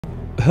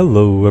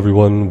Hello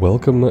everyone,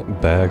 welcome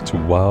back to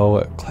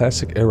WoW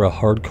Classic Era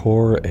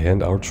Hardcore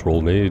and our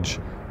Troll Mage.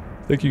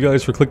 Thank you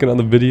guys for clicking on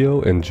the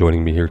video and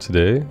joining me here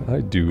today. I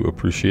do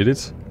appreciate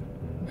it,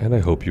 and I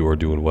hope you are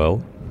doing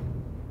well.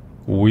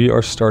 We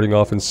are starting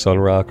off in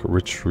Sunrock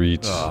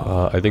Retreat.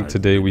 I think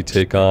today we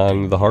take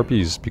on the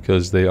Harpies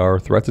because they are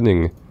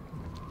threatening.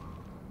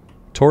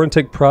 Tauren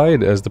take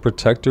pride as the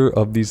protector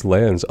of these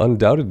lands.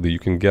 Undoubtedly, you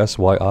can guess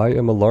why I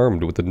am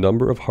alarmed with the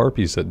number of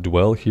Harpies that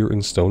dwell here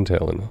in Stone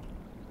Talon.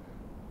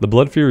 The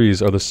Blood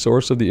Furies are the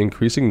source of the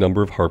increasing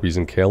number of Harpies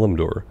in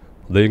Kalimdor.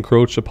 They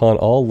encroach upon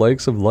all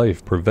likes of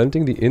life,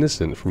 preventing the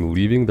innocent from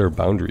leaving their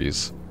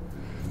boundaries.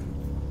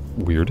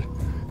 Weird.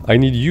 I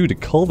need you to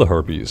cull the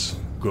Harpies.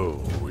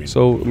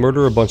 So,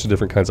 murder a bunch of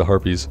different kinds of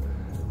Harpies.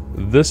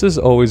 This has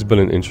always been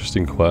an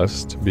interesting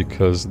quest,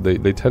 because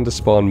they tend to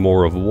spawn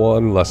more of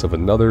one, less of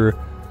another,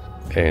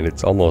 and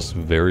it's almost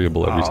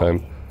variable every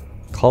time.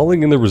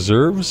 Calling in the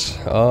reserves?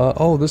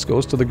 Oh, this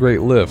goes to the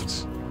Great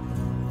Lift.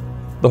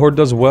 The Horde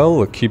does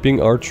well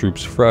keeping our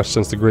troops fresh.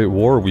 Since the Great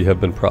War, we have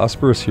been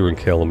prosperous here in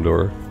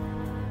Kalimdor.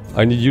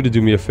 I need you to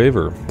do me a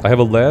favor. I have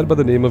a lad by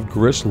the name of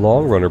Grish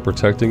Longrunner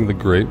protecting the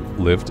Great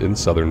Lift in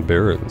Southern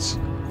Barrens.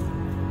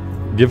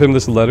 Give him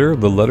this letter.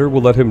 The letter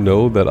will let him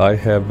know that I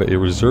have a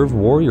reserve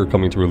warrior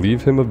coming to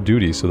relieve him of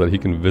duty so that he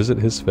can visit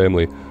his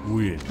family.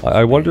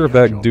 I wonder if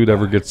that dude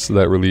ever gets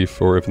that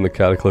relief, or if in the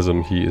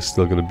Cataclysm he is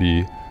still going to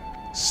be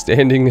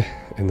standing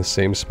in the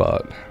same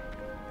spot.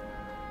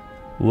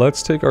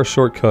 Let's take our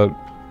shortcut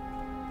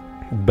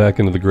back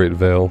into the Great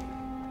Vale.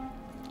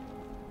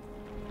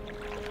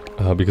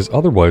 Because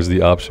otherwise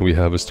the option we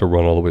have is to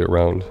run all the way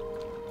around.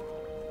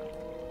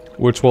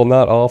 Which, while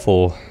not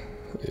awful,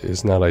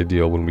 is not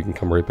ideal when we can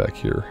come right back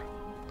here.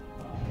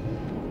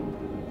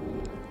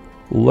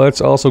 Let's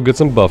also get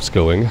some buffs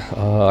going.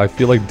 I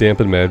feel like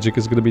Dampen Magic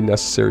is going to be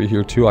necessary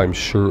here too. I'm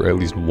sure at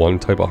least one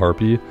type of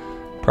Harpy,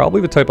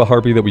 probably the type of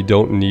Harpy that we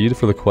don't need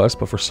for the quest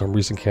but for some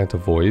reason can't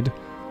avoid,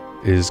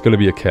 is going to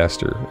be a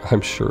caster.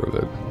 I'm sure of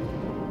it.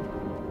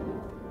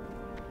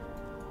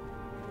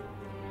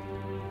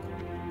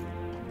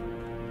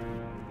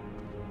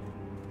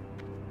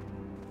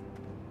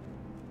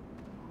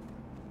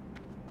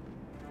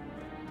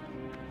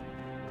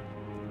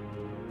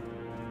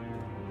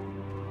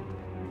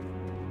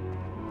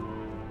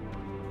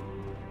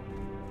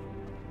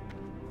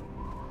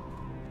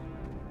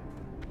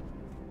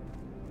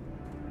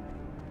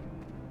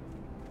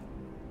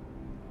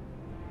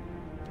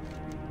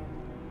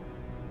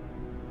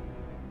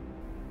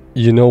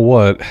 You know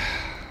what?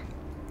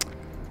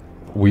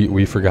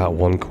 We forgot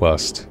one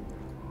quest.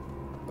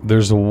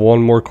 There's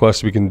one more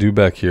quest we can do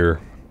back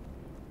here.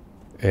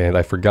 And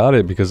I forgot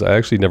it because I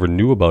actually never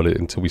knew about it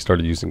until we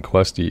started using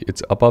Questy.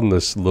 It's up on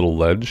this little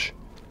ledge.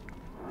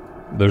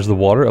 There's the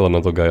water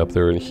elemental guy up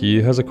there, and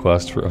he has a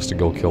quest for us to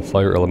go kill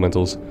fire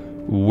elementals,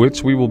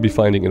 which we will be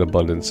finding in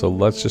abundance. So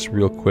let's just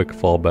real quick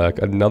fall back.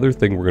 Another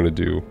thing we're going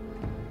to do,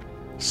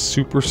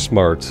 super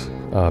smart,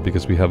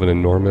 because we have an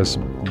enormous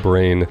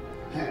brain,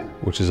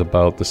 which is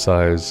about the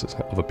size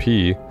of a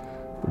pea.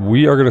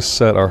 We are going to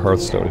set our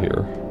Hearthstone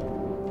here,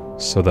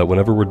 so that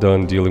whenever we're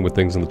done dealing with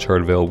things in the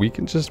Charred Vale, we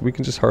can just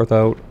hearth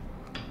out.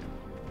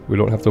 We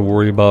don't have to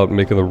worry about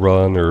making the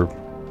run or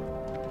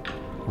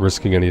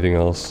risking anything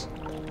else.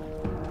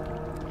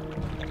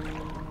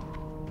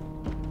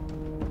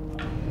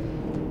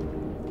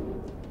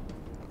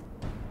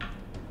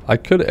 I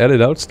could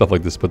edit out stuff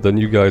like this, but then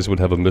you guys would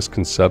have a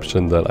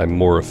misconception that I'm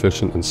more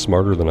efficient and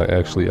smarter than I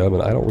actually am,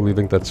 and I don't really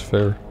think that's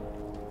fair.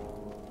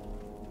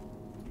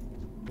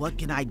 What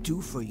can I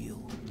do for you?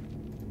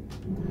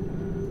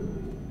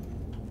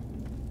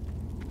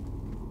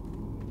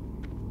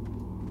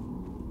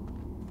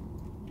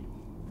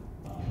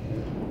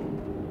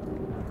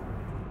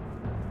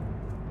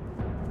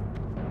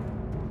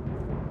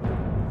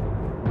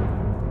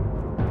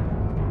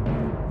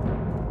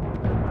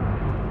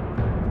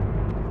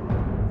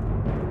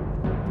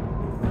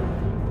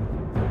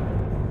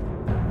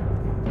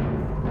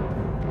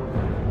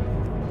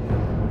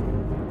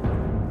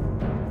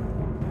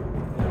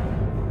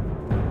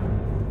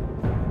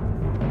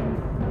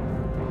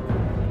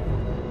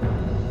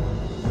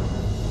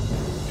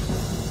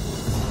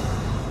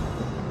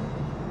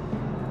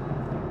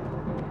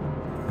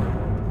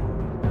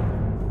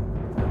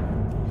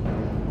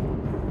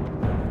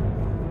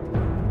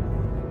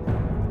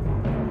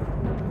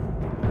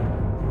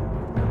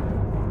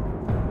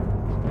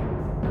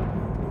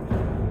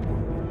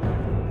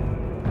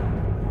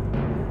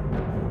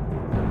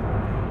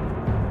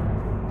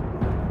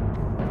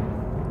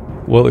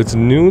 Well, it's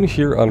noon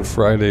here on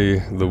Friday,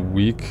 the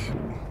week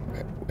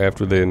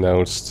after they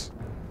announced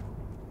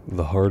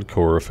the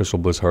hardcore, official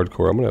Blizz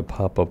hardcore. I'm going to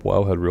pop up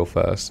Wowhead real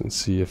fast and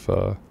see if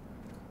there's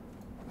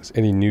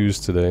any news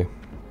today.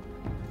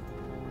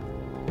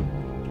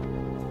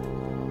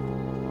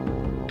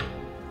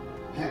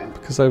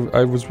 Because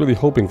I was really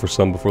hoping for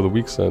some before the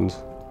week's end.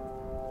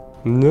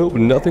 Nope,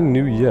 nothing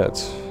new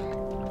yet.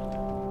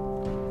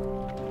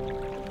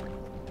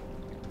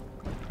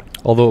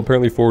 Although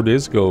apparently 4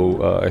 days ago,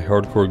 a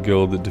hardcore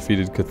guild that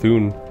defeated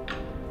Cthulhu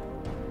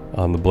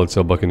on the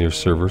Bloodsail Buccaneer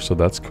server, so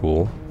that's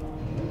cool.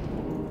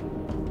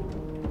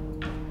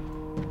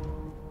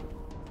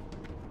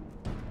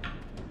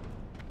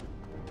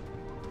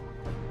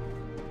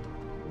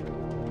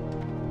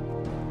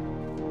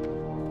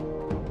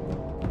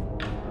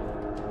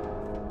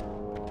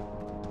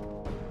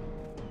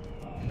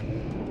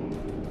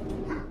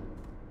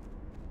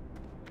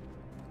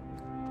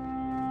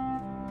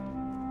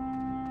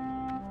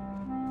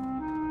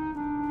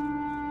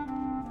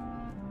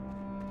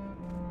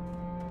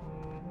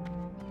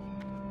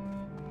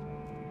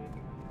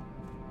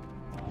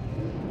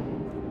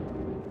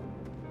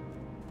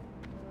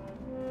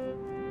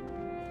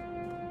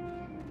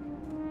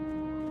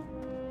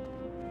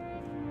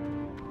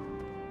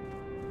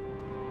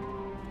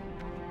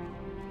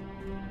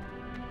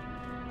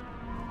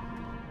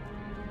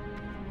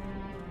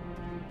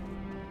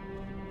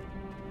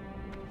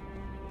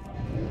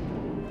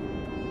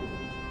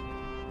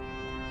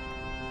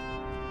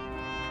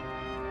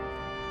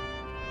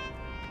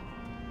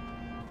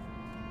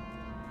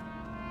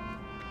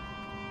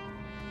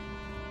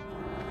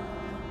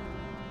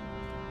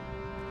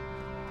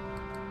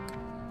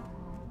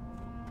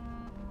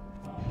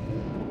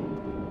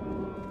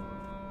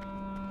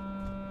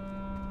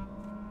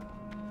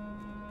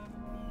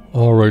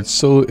 Alright,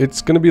 so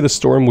it's going to be the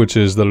Storm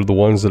Witches that are the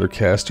ones that are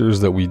casters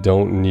that we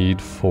don't need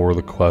for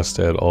the quest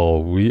at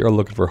all. We are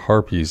looking for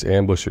Harpies,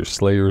 Ambushers,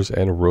 Slayers,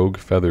 and Rogue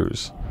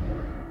Feathers.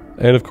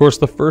 And of course,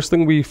 the first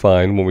thing we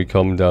find when we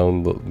come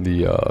down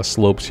the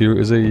slopes here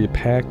is a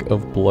pack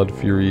of Blood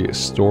Fury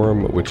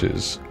Storm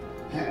Witches.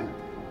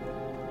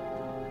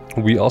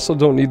 We also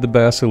don't need the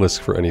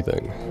Basilisk for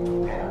anything,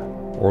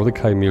 or the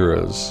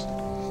Chimeras.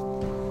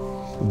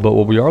 But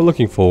what we are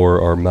looking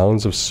for are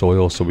mounds of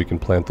soil so we can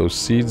plant those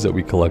seeds that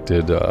we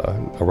collected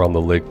around the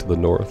lake to the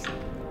north.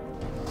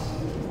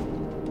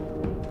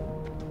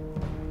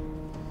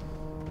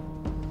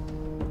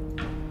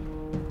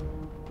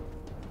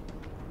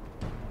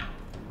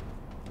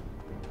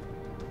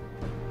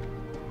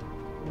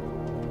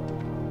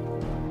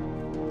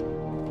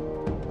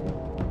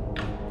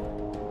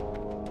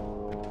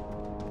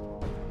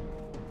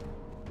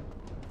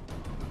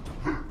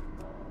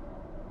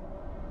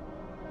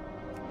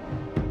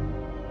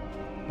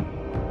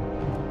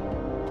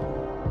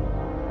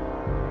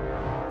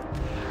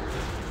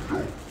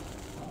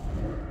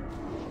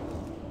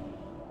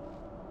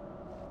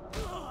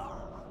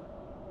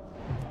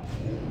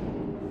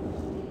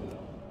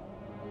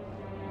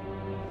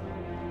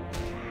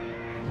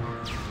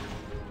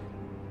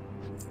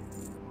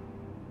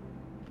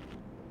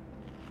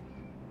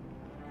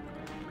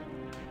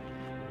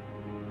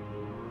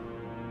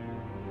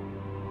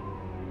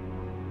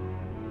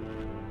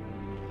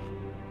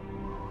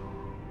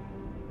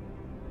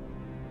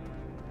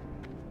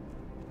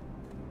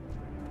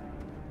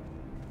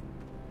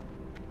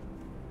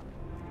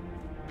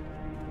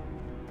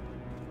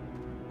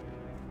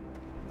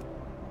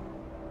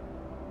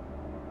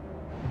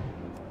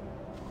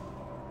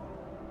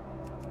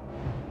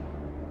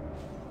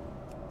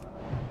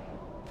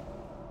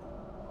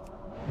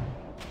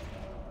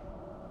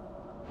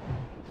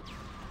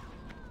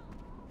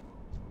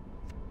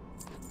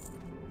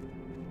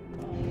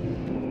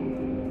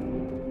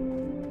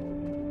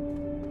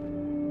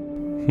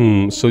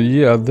 So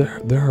yeah,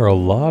 there are a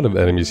lot of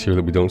enemies here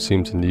that we don't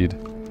seem to need.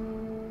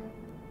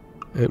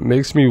 It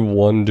makes me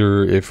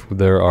wonder if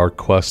there are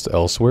quests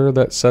elsewhere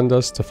that send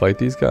us to fight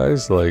these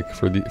guys, like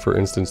for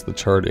instance the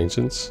Charred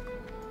Ancients.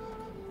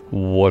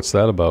 What's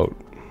that about?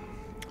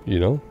 You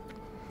know?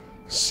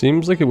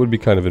 Seems like it would be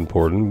kind of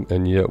important,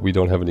 and yet we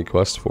don't have any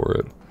quests for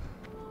it.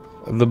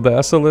 The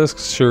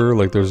Basilisks, sure,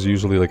 like there's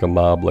usually like a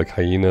mob like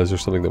hyenas or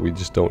something that we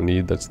just don't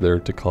need that's there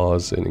to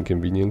cause an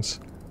inconvenience.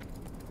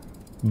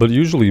 But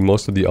usually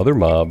most of the other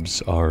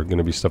mobs are going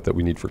to be stuff that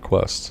we need for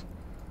quests.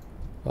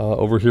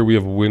 Over here we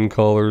have wind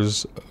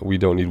callers. We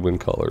don't need wind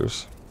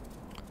callers.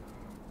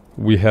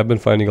 We have been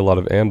finding a lot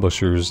of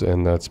ambushers,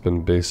 and that's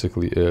been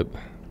basically it.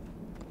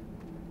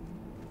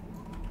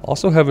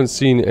 Also haven't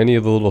seen any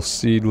of the little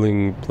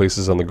seedling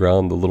places on the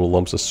ground, the little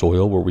lumps of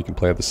soil where we can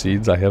plant the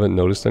seeds. I haven't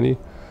noticed any.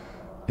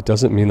 It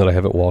doesn't mean that I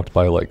haven't walked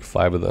by like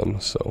 5 of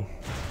them, so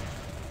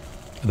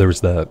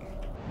there's that.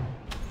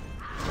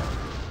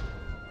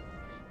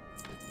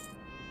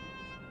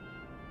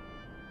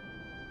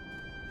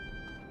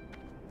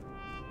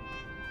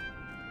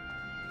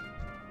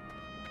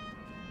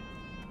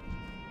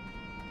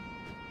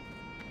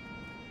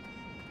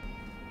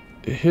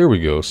 Here we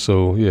go,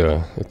 so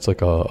yeah, it's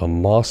like a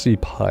mossy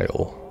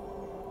pile.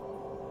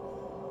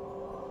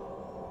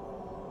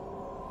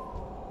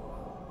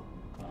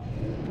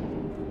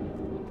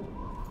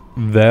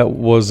 That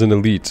was an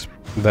elite.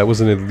 That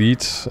was an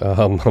elite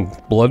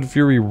Blood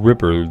Fury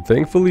Ripper.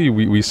 Thankfully,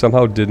 we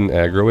somehow didn't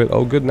aggro it.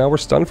 Oh good, now we're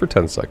stunned for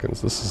 10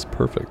 seconds. This is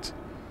perfect.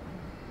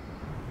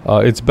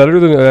 It's better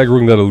than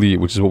aggroing that elite,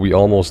 which is what we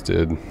almost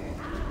did.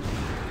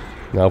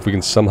 Now if we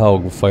can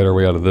somehow fight our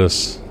way out of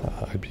this,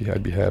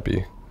 I'd be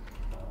happy.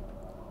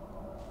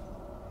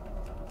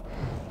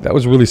 That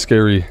was really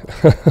scary.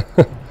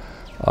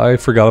 I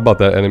forgot about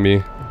that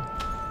enemy.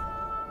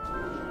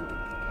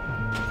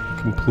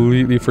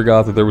 Completely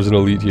forgot that there was an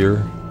elite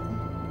here.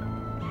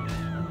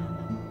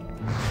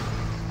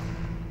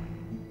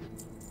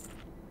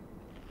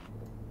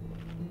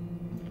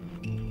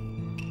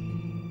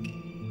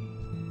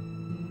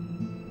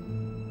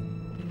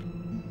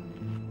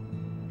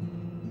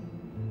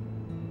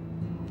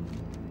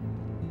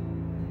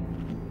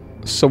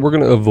 So we're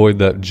going to avoid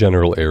that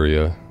general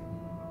area.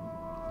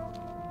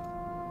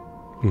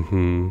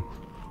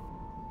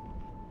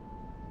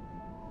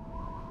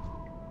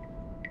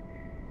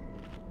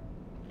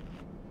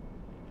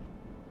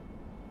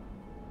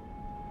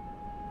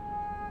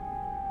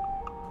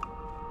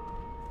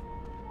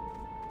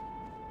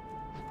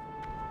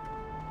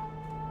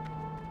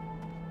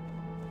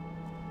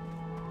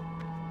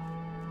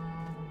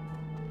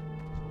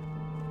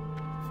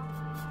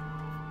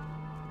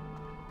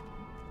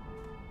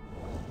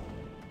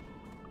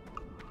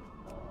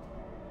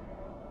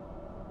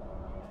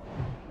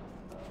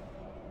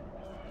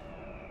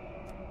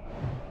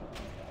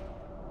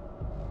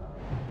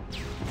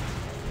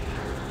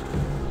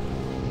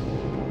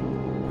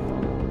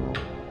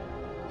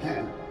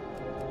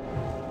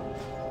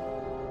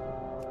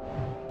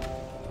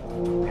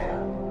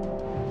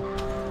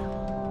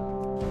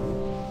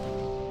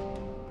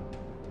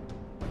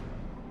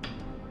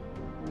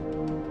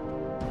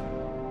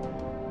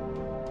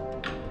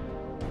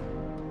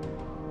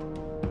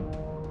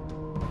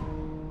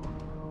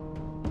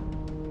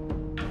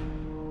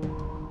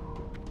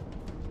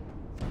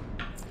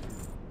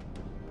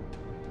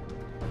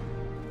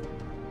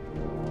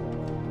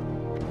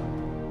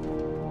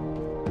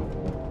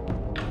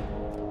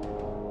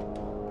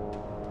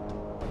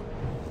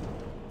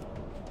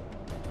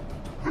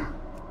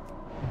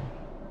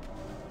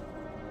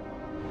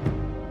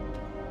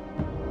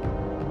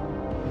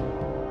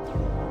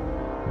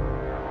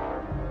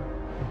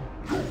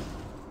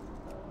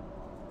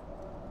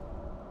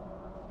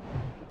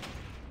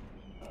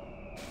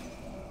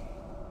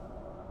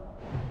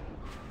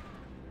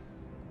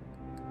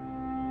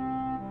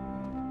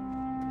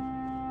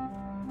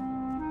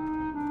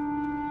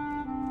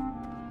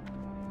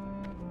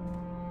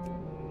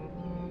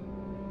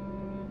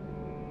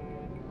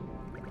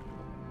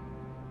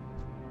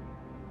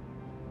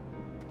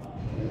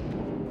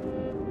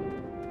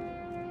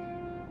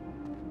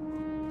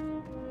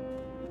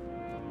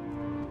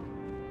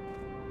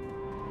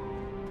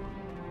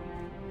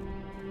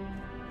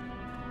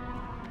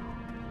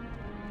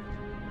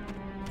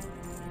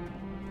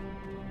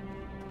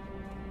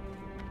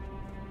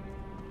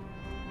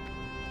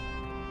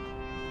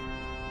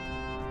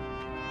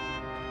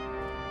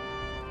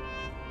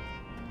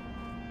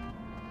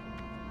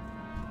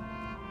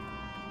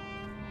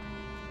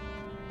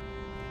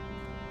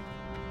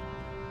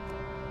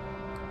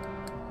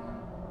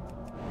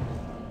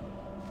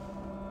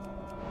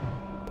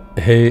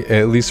 Hey,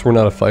 at least we're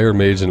not a fire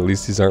mage, and at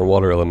least these aren't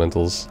water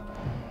elementals.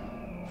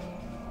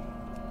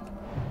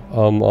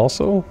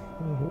 Also,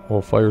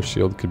 well, fire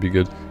shield could be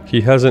good.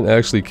 He hasn't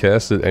actually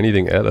casted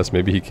anything at us.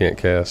 Maybe he can't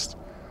cast.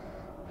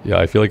 Yeah,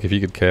 I feel like if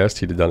he could cast,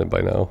 he'd have done it by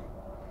now.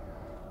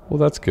 Well,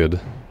 that's good.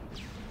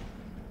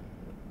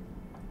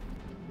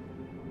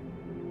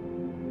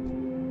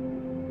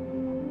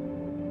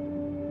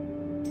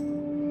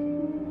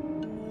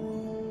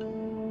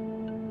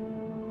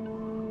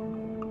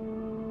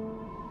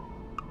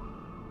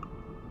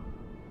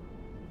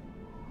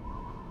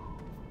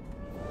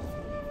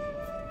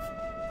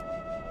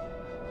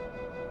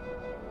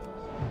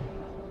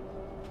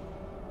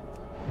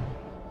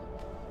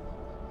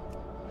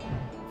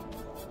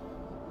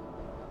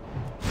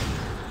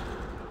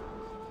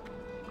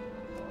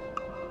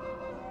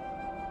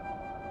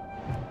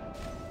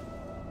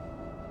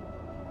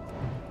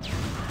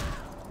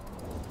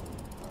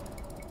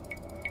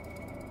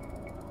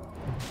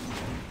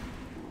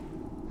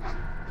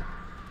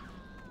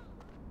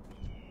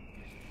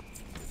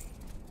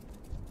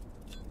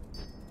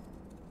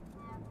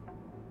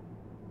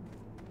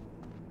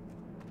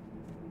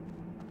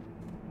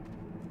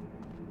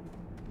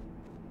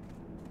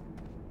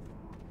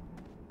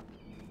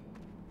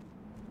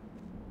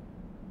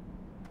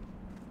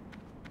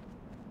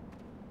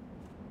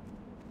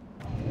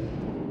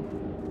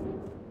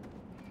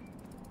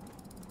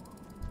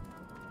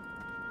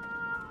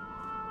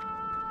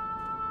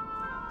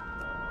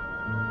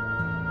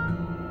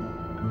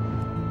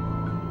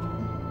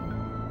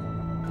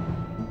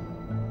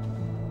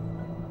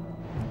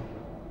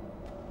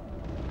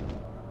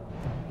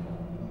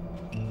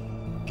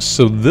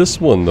 So this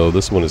one, though,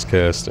 this one is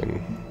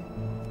casting.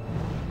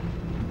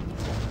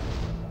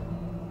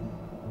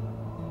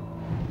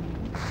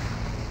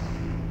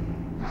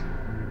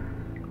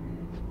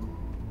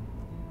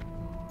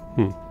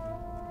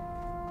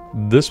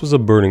 This was a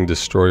burning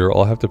destroyer.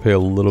 I'll have to pay a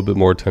little bit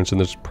more attention.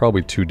 There's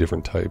probably two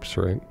different types,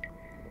 right?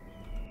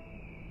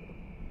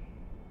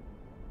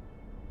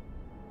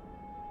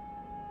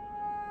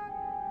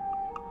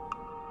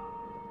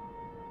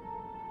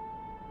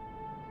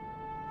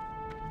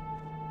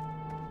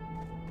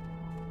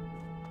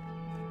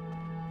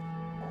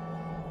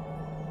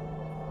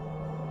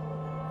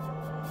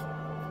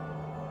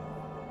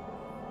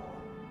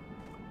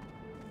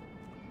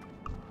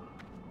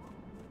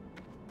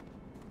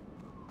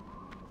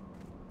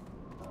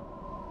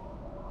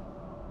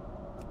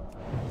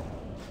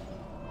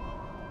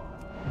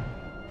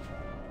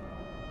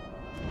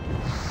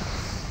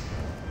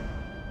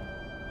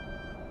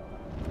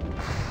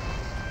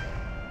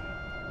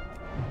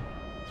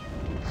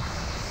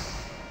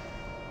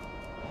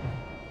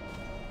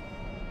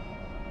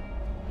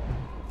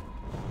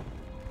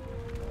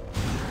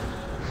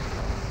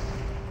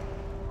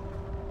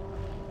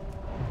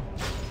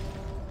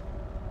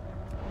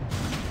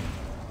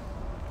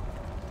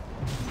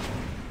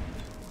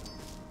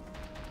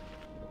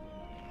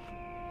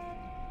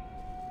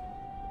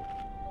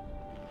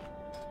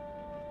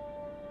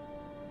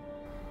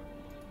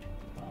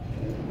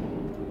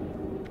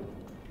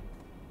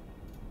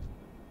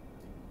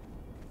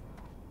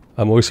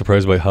 I'm always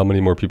surprised by how many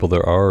more people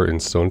there are in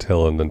Stone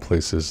Talon than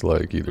places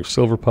like either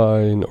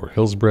Silverpine or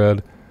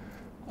Hillsbrad.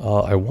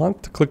 I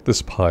want to click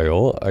this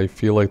pile. I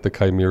feel like the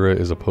Chimera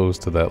is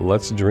opposed to that.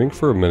 Let's drink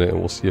for a minute and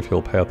we'll see if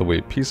he'll path away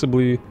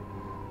peaceably.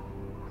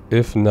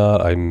 If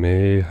not, I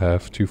may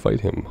have to fight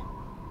him.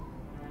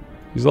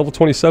 He's level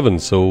 27,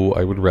 so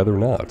I would rather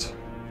not.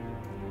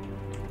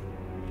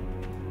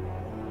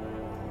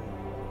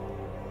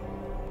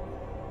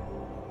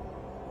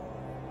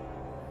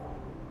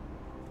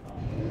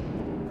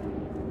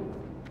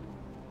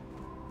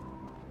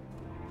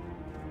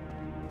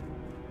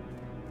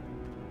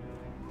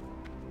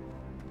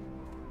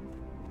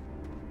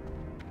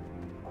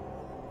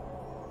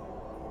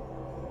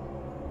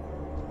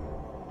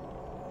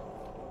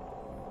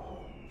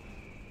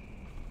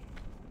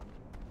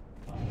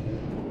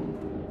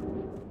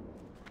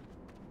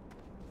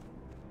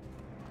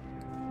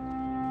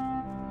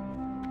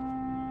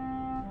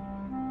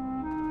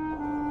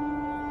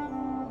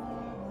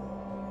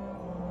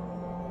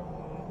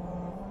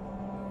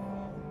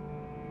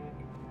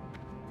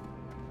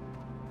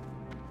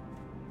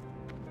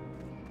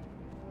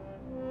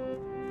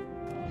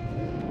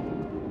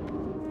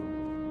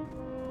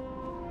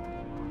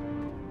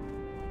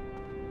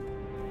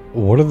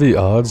 What are the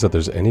odds that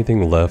there's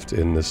anything left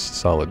in this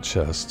solid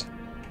chest?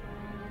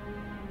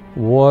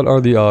 What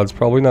are the odds?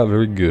 Probably not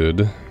very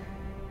good.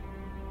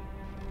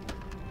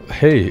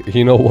 Hey,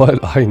 you know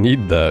what? I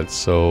need that,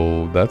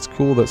 so that's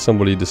cool that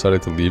somebody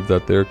decided to leave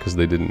that there because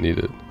they didn't need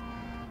it.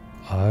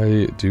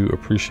 I do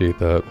appreciate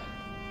that.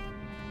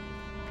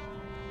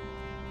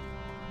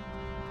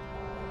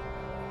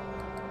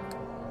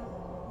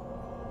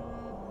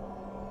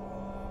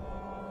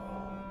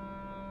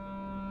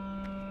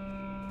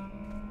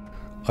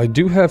 I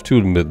do have to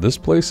admit, this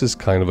place is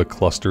kind of a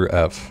cluster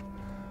F.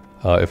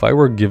 If I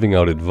were giving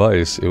out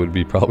advice, it would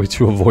be probably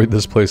to avoid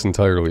this place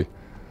entirely.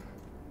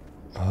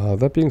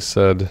 That being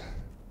said,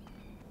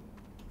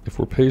 if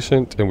we're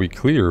patient and we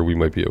clear, we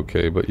might be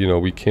okay, but you know,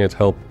 we can't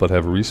help but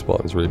have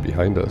respawns right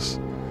behind us.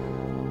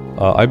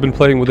 I've been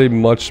playing with a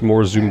much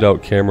more zoomed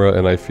out camera,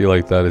 and I feel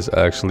like that is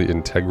actually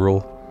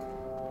integral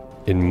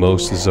in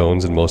most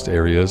zones, in most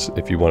areas,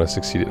 if you want to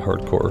succeed at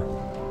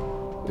hardcore.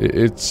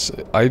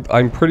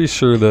 I'm pretty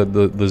sure that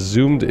the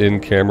zoomed in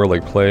camera,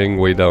 like playing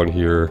way down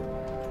here,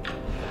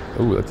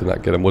 oh, that did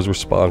not get him, was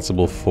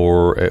responsible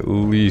for at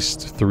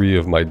least 3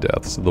 of my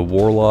deaths. The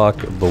Warlock,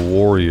 the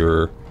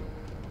Warrior,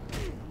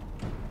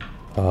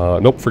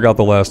 nope, forgot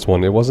the last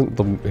one. It wasn't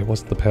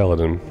the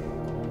Paladin.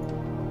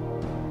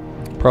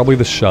 Probably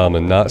the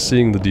Shaman, not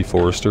seeing the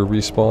Deforester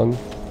respawn,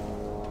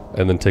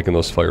 and then taking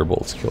those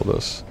firebolts killed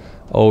us.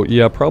 Oh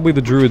yeah, probably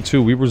the Druid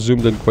too. We were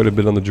zoomed in quite a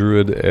bit on the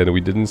Druid, and we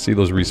didn't see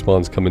those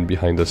respawns come in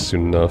behind us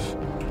soon enough.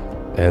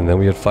 And then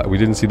we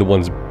didn't see the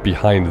ones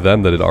behind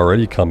them that had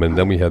already come in.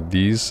 Then we had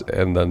these,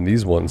 and then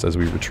these ones as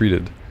we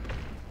retreated.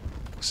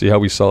 See how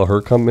we saw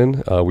her come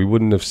in? We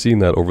wouldn't have seen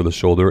that over the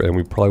shoulder, and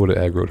we probably would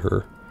have aggroed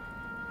her.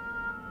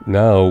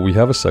 Now we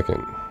have a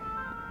second.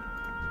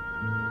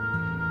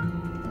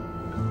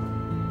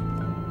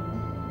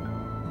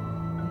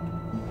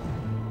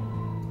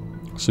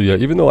 So yeah,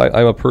 even though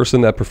I'm a person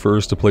that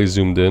prefers to play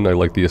zoomed in, I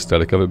like the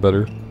aesthetic of it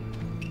better.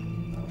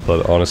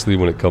 But honestly,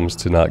 when it comes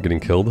to not getting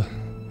killed,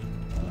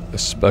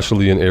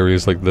 especially in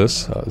areas like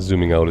this,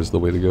 zooming out is the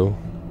way to go.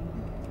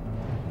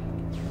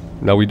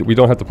 Now we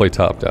don't have to play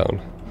top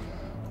down.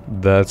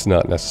 That's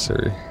not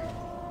necessary.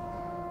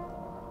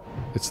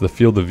 It's the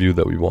field of view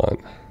that we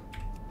want.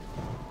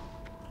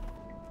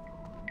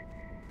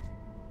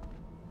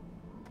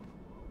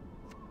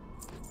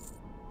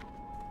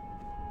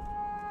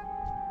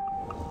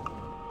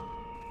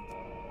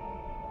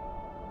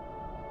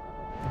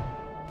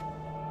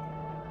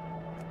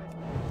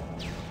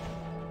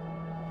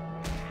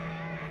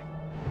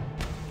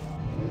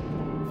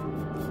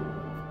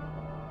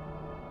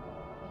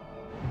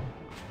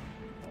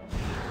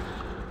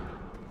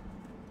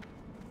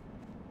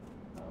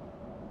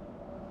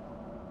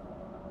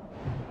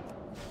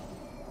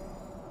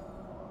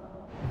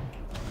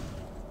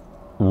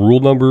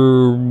 Rule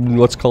number,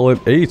 let's call it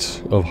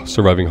 8 of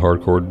surviving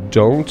hardcore.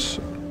 Don't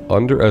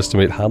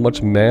underestimate how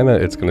much mana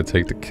it's going to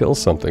take to kill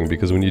something,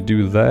 because when you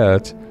do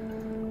that,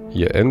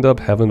 you end up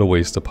having to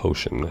waste a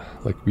potion,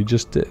 like we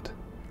just did.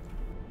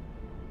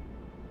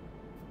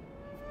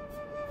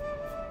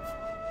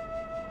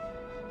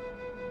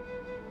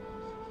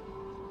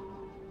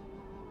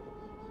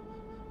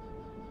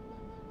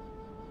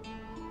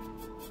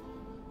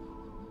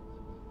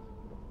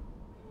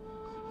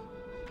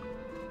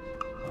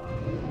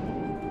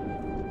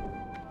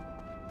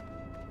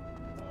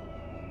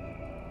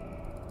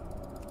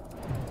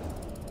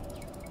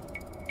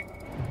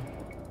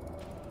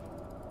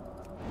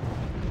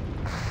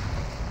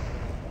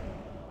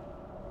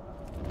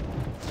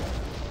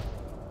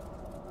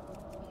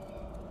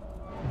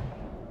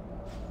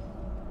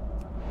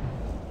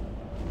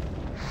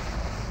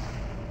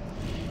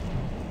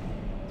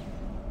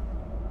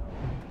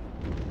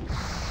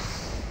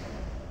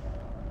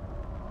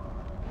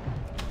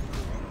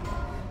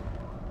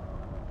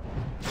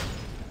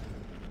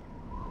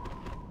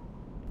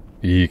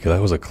 Eek,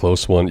 that was a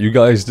close one. You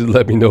guys did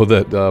let me know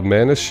that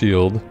Mana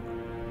Shield,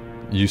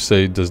 you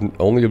say, doesn't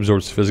only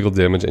absorbs physical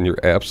damage, and you're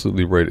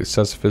absolutely right. It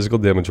says physical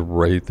damage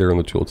right there on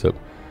the tooltip.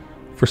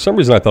 For some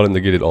reason, I thought it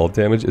negated all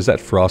damage. Is that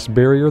Frost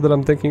Barrier that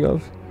I'm thinking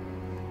of?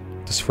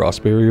 Does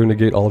Frost Barrier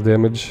negate all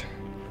damage?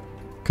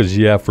 Because,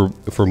 yeah,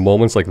 for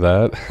moments like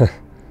that,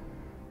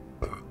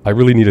 I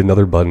really need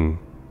another button.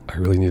 I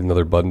really need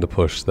another button to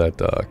push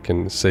that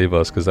can save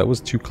us, because that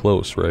was too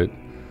close, right?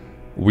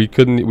 We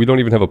don't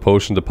even have a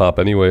potion to pop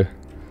anyway.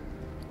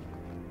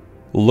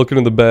 Looking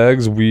in the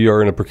bags, we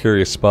are in a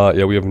precarious spot.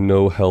 Yeah, we have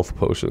no health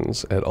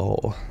potions at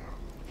all.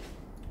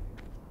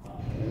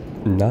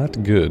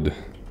 Not good.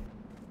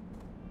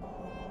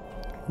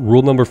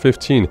 Rule number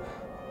 15.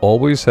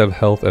 Always have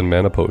health and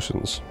mana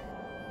potions.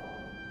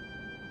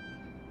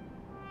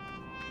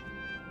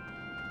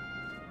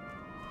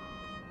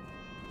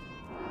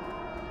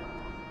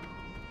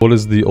 What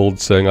is the old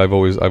saying? I've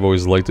always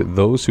liked it.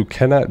 Those who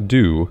cannot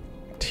do,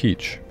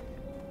 teach.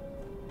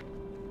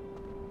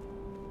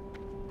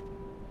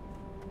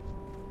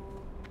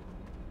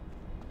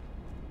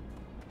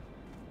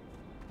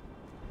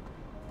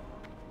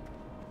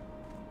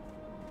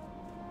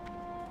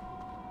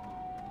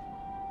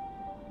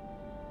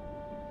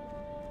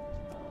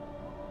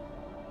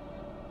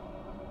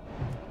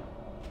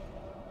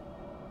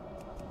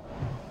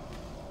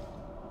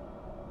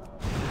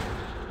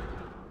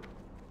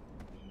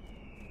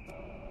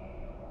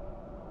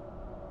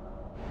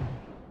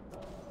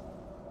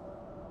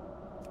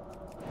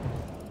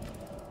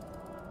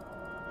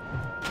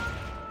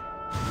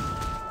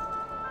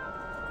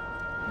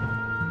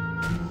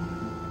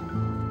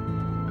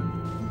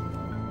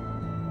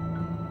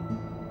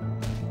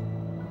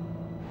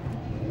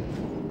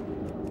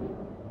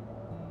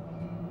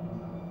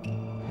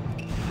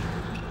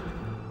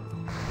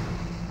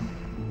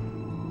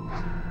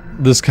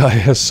 This guy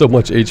has so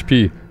much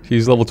HP.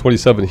 He's level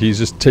 27. He's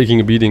just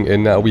taking a beating,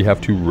 and now we have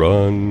to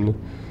run.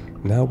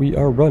 Now we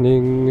are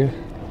running.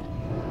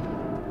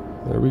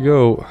 There we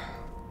go.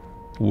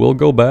 We'll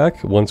go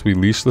back once we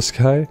leash this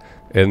guy,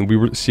 and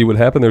we see what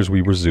happened.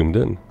 We were zoomed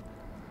in.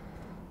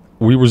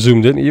 We were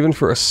zoomed in even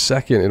for a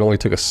second. It only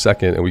took a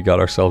second, and we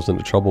got ourselves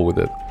into trouble with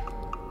it.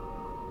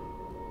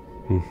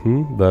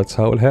 That's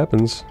how it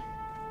happens.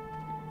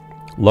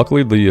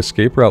 Luckily, the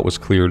escape route was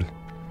cleared,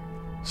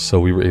 so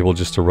we were able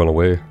just to run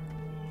away.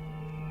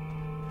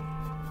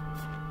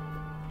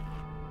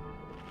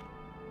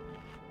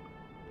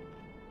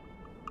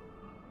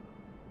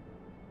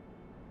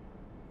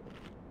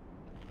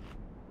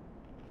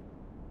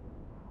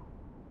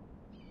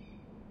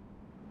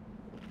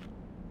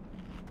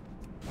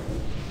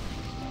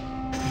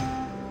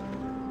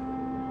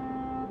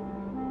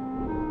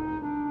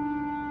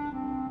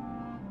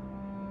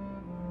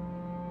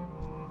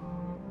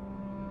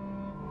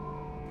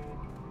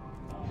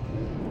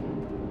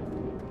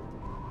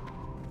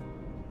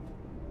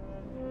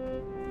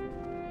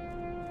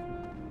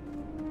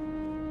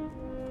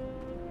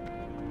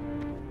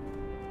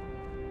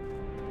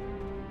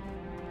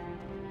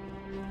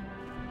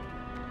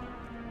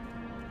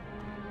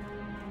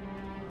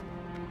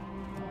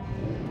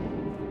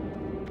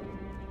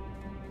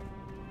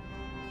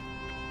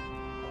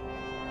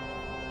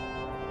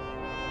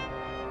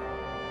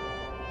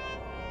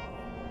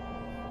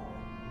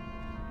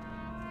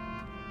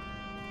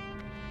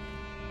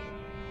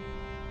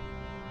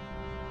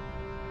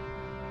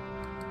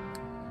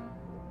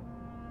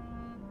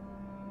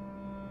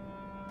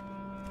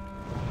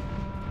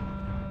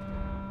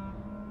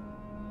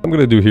 What I'm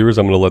going to do here is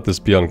I'm going to let this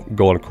go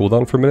on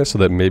cooldown for a minute so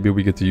that maybe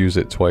we get to use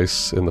it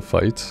twice in the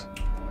fight.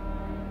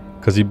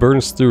 Because he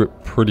burns through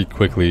it pretty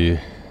quickly,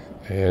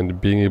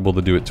 and being able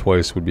to do it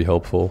twice would be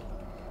helpful.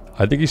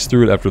 I think he's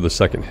through it after the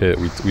second hit.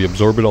 We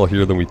absorb it all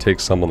here, then we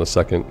take some on the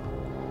second.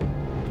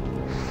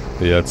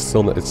 But yeah, it's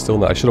still not.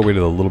 I should have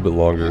waited a little bit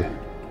longer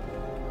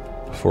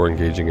before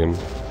engaging him.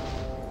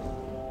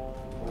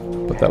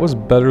 But that was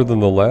better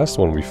than the last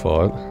one we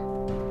fought.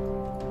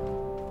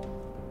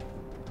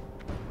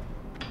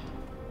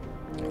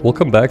 We'll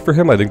come back for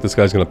him. I think this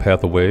guy's going to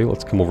path away.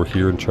 Let's come over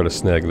here and try to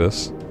snag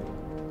this.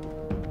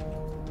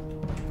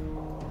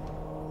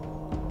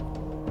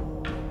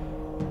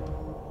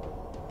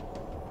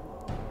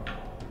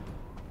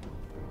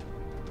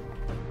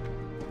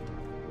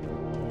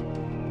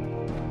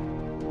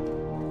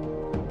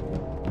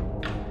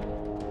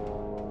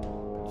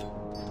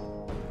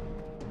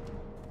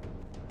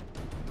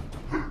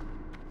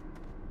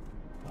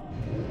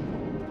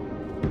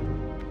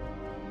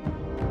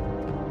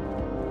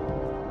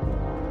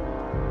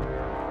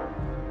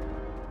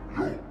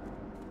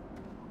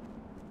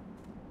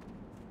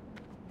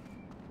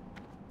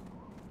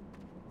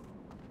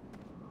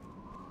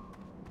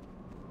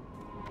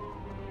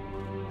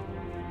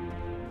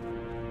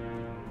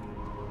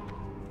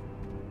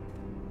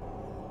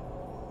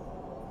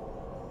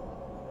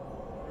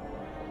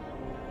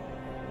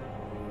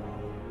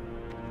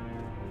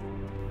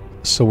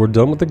 So we're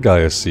done with the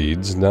Gaia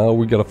Seeds. Now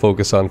we gotta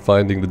focus on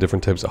finding the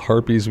different types of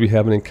harpies we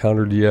haven't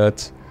encountered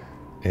yet.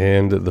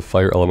 and the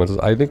fire elementals.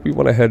 I think we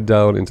want to head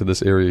down into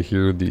this area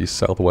here, the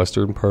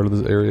southwestern part of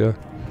this area.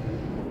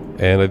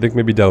 And I think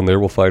maybe down there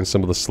we'll find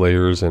some of the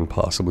slayers and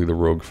possibly the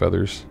rogue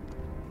feathers.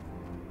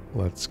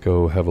 Let's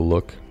go have a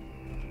look.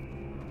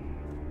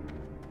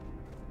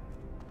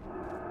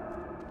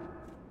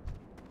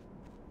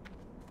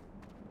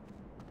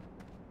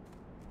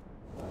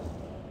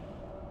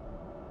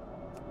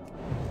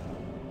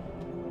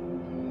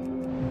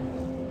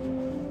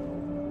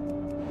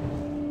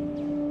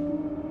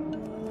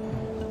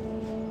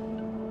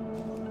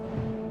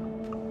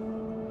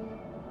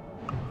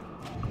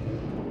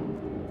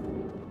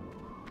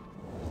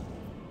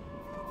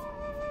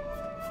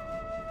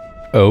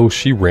 Oh,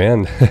 she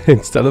ran.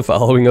 Instead of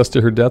following us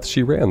to her death,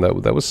 she ran.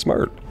 That was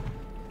smart.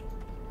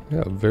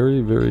 Yeah,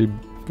 very, very,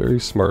 very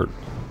smart.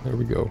 There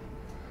we go.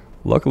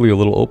 Luckily, a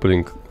little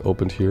opening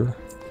opened here.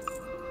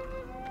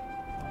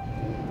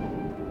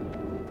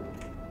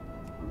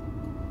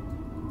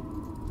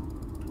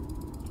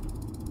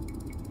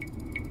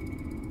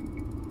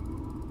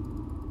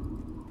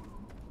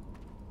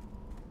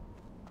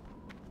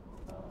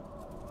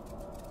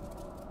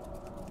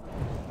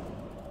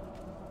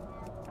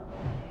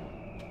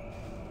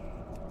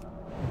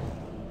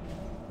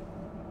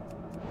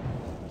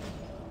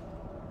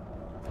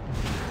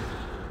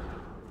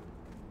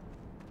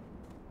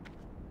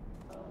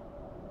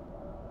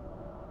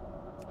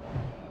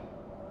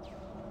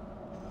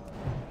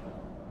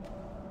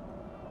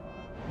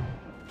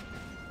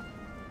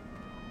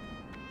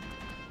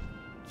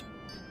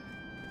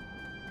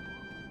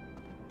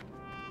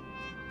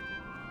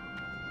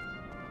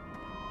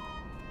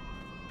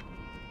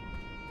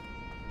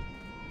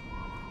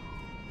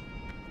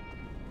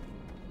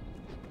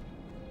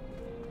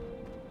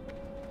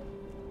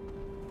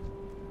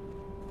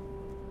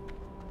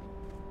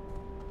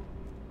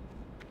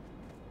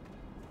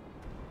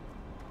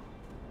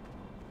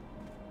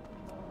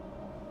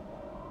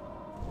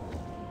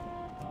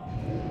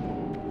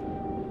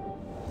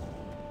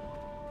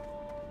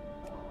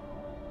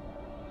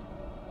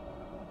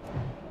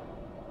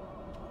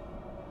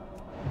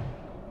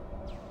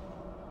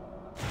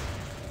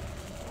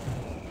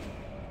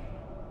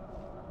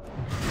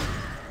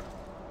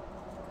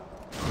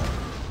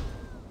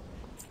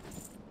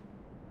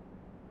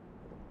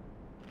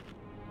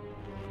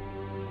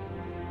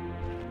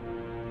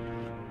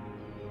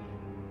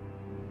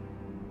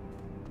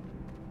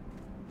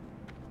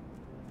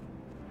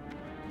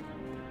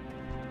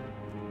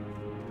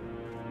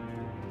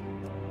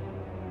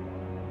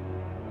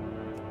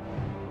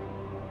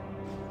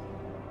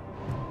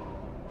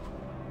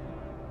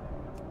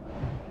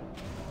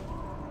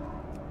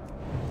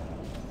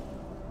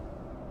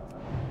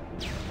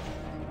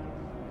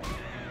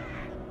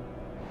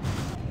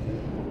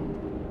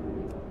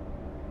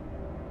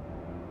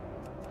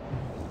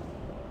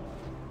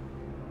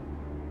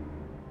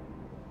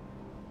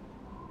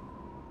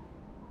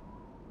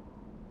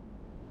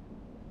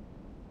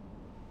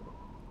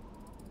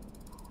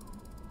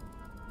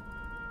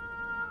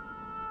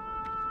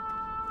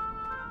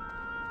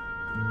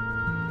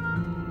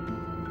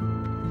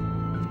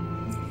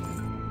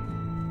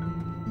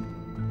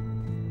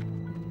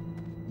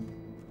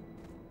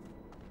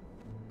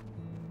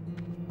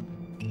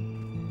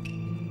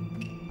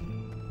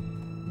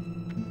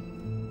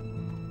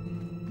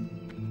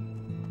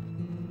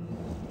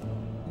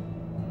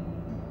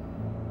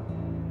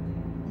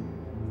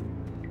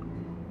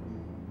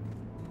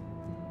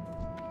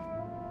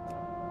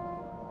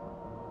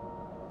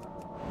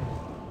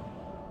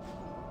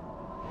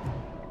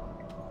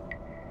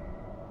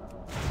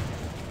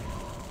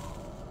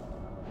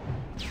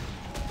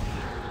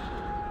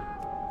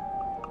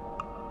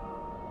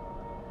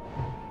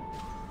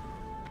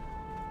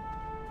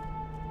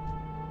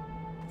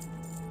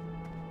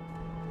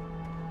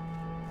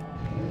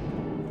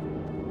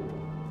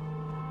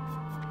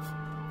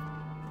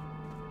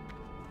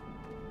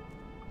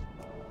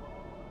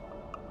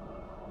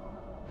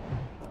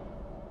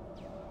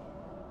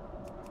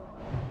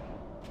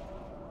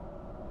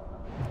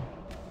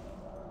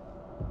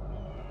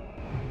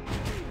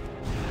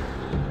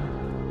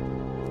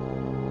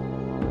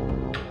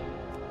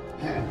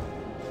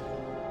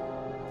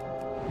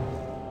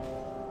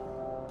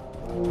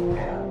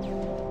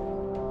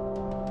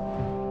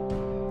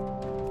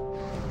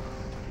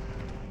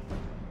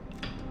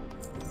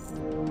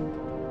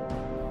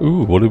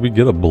 Ooh, what did we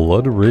get? A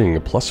blood ring.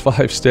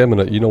 +5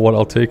 stamina. You know what?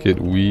 I'll take it.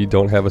 We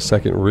don't have a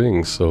second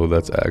ring, so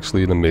that's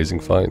actually an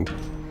amazing find.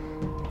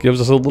 Gives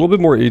us a little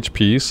bit more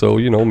HP, so,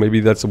 you know, maybe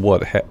that's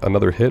what,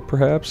 another hit,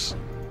 perhaps,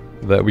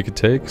 that we could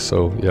take.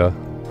 So, yeah,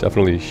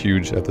 definitely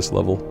huge at this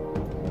level.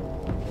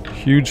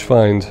 Huge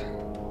find.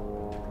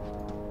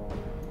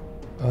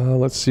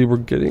 Let's see,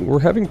 we're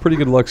having pretty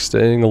good luck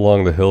staying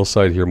along the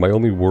hillside here. My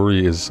only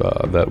worry is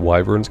that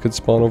wyverns could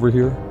spawn over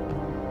here,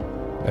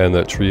 and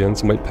that tree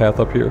ends might path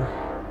up here.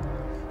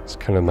 It's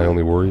kind of my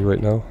only worry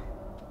right now.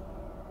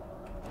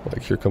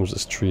 Like, here comes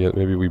this tree.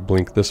 Maybe we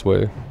blink this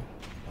way.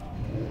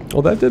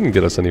 Oh, that didn't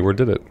get us anywhere,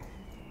 did it?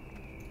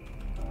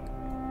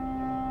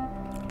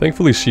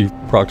 Thankfully she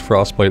procced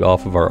frostbite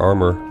off of our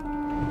armor.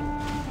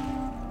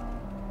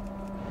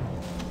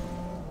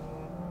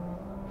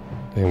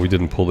 And we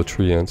didn't pull the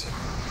tree ant.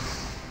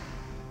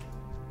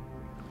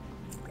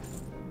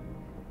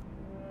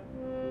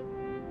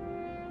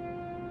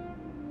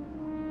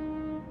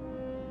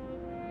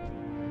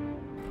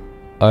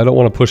 I don't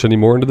want to push any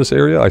more into this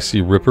area. I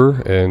see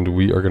Ripper, and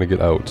we are going to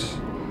get out.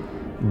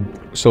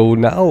 So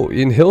now,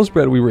 in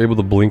Hillsbred, we were able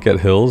to blink at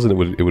hills, and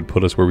it would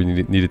put us where we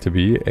needed to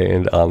be.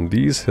 And on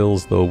these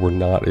hills, though, we're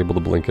not able to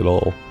blink at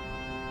all.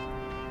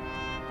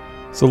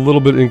 It's a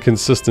little bit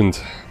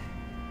inconsistent.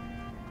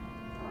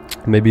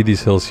 Maybe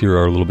these hills here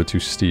are a little bit too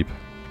steep.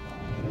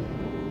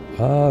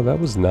 Ah, that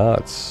was not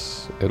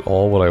at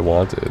all what I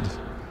wanted.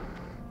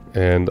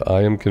 And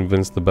I am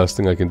convinced the best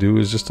thing I can do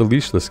is just to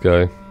leash this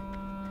guy.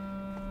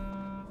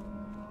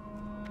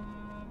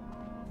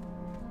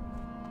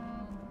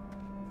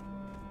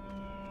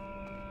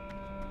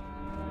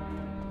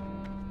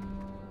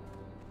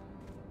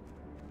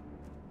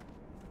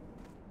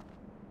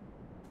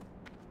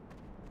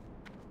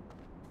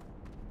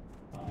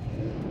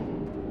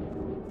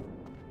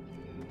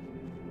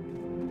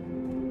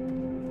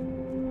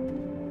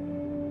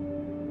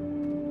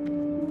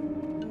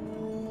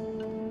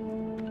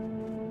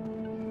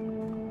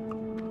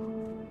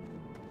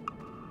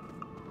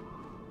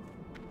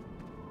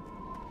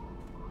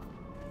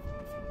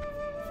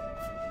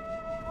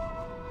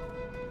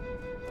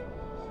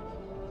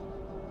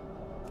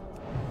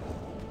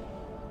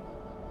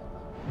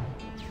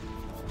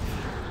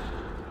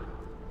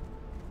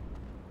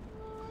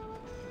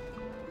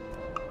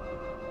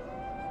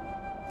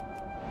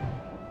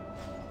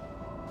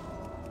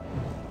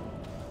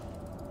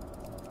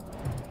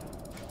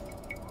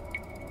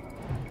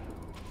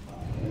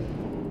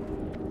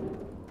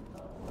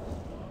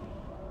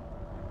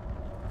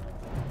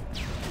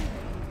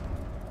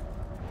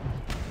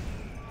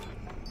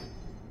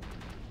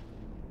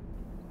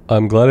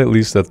 I'm glad at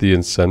least that the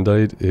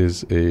Incendite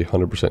is a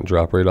 100%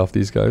 drop rate off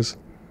these guys.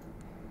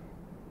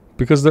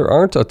 Because there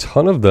aren't a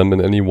ton of them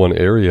in any one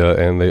area,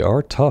 and they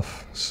are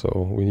tough.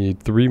 So we need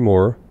 3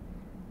 more.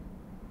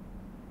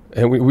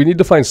 And we need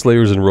to find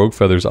Slayers and Rogue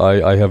Feathers.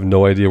 I have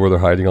no idea where they're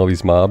hiding all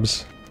these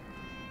mobs.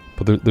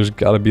 But there's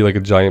got to be like a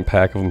giant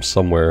pack of them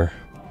somewhere.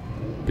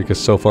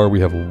 Because so far we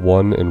have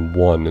 1 and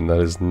 1, and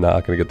that is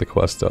not going to get the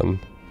quest done.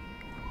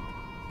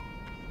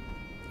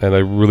 And I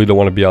really don't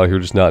want to be out here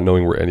just not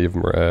knowing where any of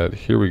them are at.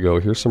 Here we go.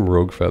 Here's some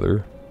Rogue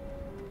Feather.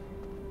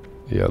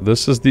 Yeah,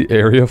 this is the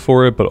area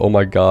for it, but oh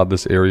my god,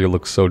 this area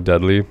looks so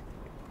deadly.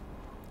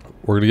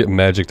 We're going to get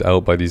magicked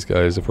out by these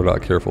guys if we're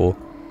not careful.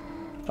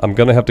 I'm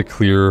going to have to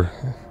clear...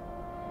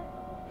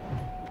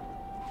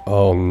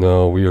 Oh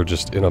no, we are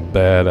just in a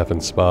bad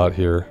effing spot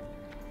here.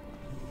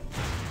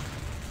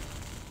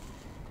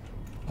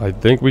 I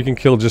think we can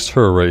kill just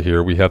her right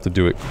here. We have to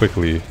do it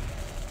quickly.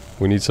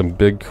 We need some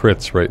big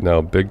crits right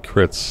now. Big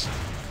crits.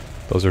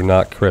 Those are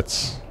not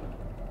crits.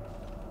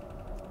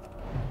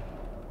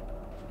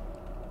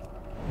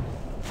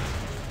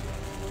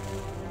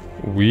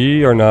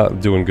 We are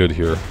not doing good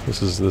here.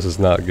 This is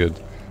not good.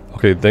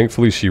 Okay,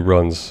 thankfully she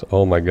runs.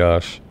 Oh my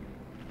gosh.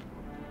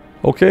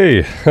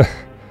 Okay.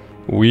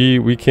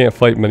 we can't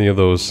fight many of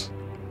those.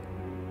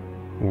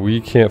 We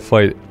can't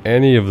fight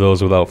any of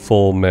those without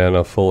full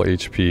mana, full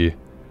HP.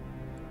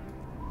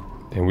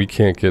 And we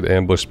can't get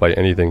ambushed by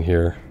anything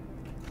here.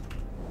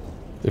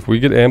 If we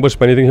get ambushed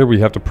by anything here, we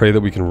have to pray that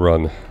we can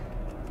run.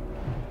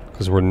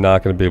 Because we're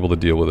not going to be able to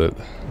deal with it.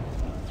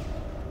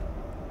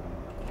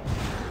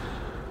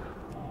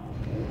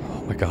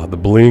 Oh my god, the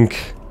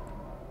blink.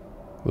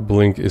 The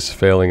blink is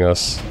failing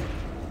us.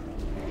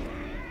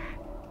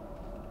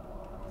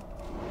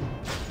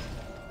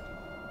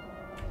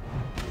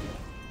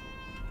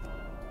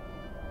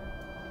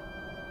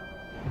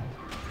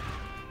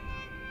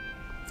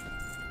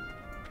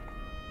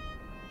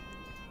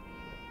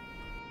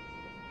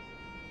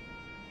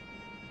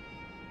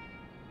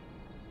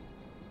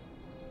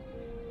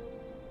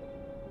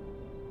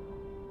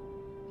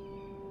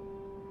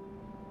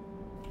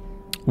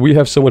 We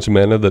have so much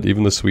mana that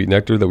even the Sweet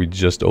Nectar that we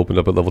just opened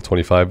up at level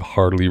 25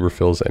 hardly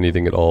refills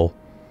anything at all.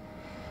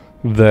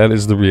 That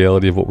is the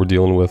reality of what we're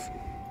dealing with.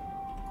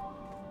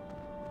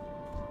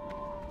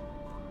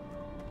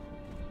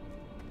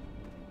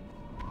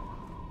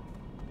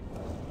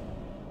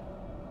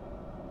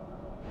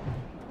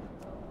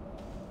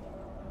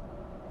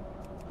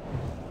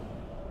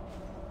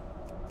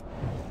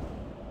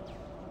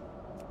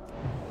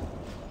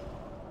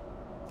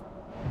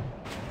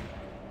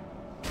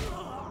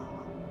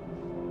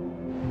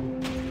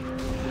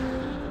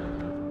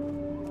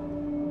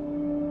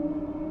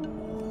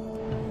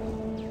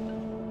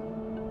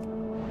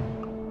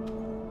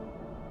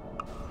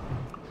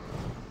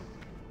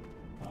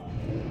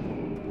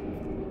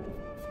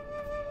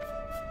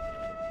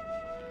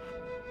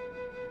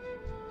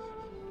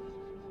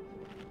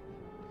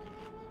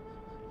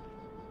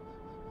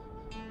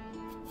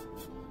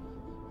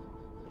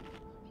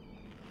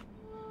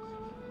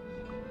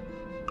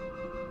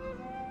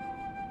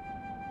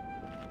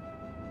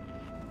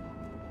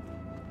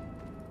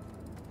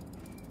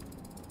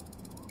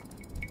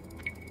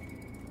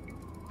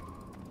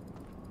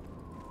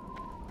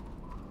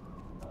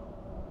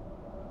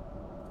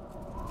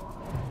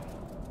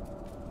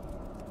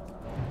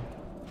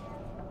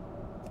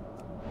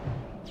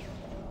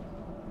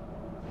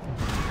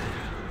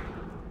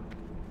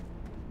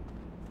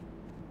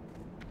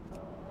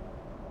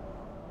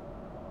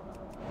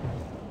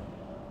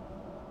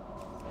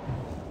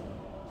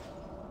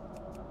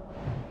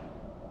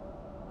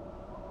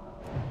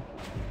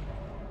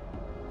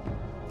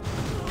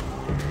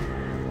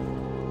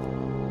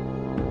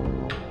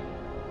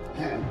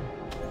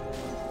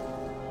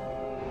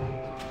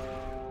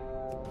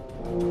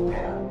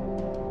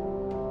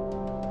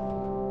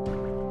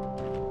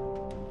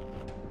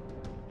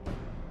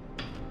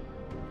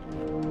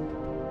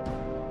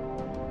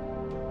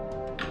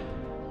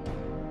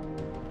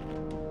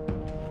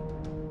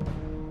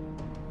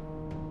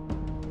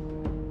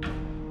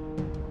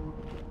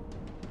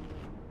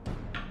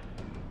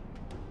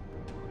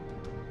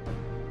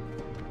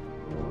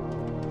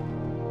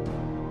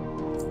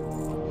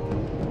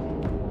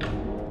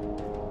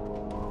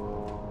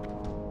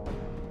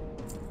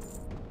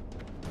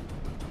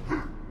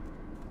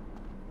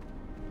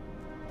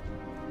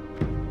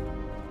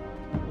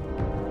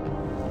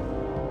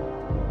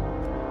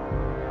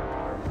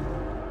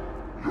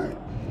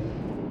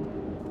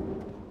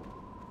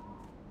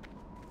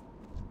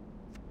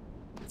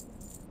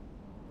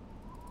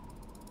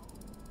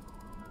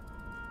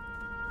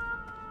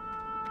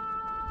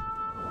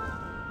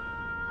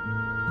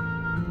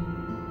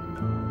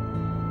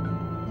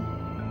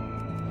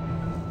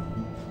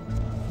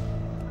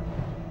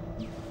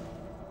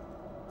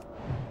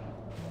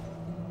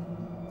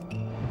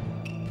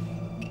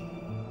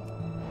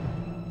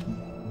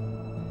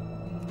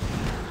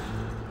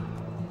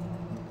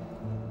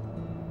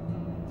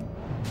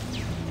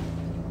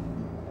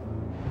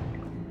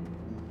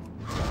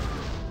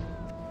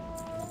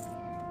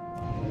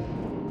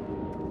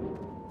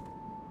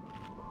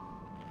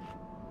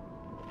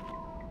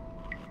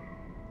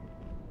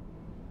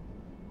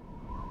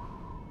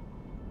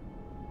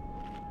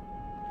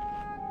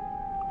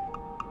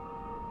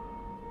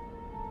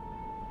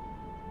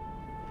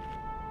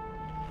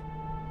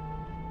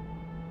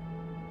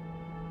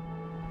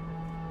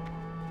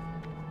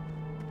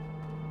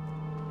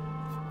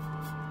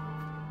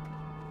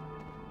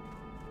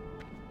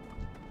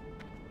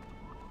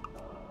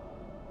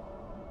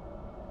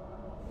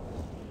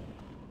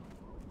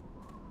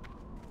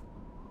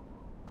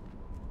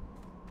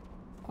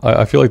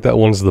 I feel like that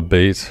one's the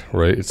bait,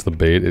 right? It's the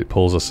bait. It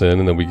pulls us in,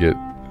 and then we get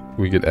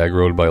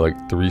aggroed by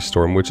like 3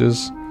 storm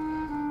witches.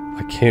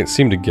 I can't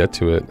seem to get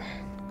to it.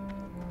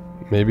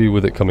 Maybe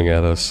with it coming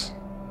at us.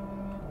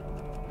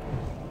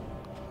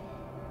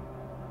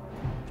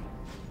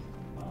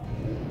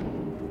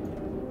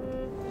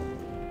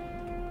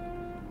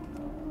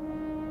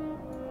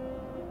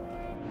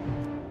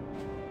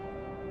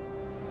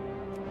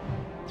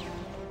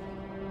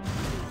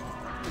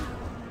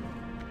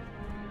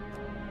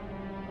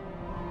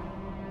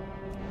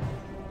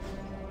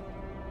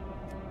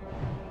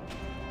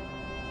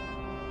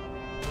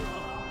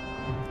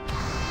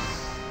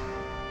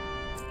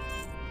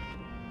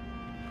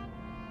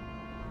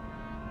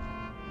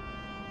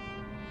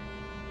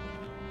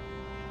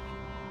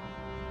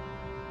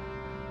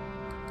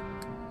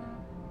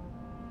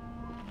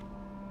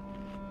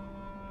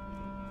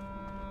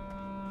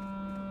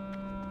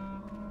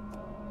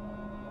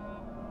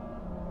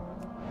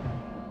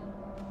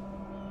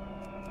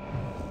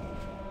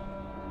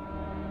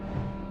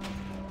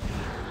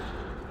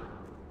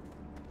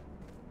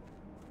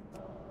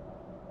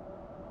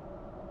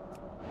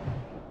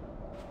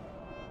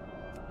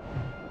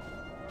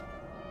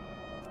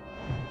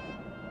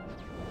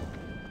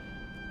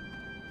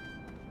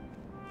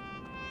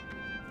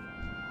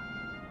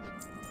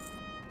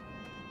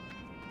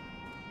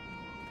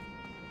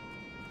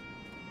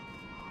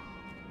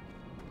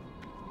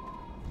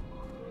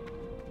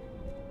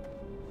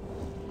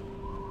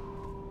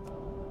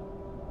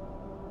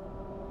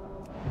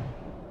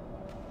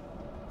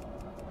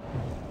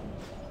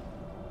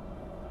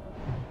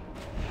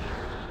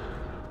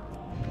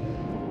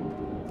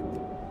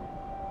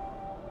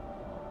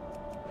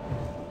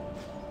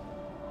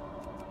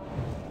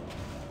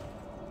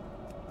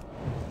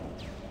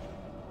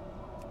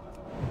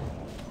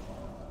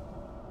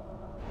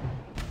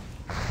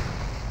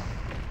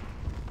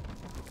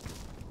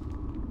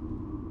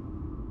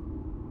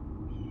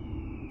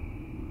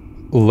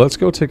 Let's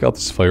go take out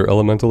this fire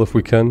elemental if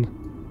we can,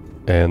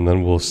 and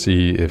then we'll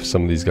see if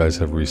some of these guys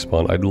have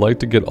respawned. I'd like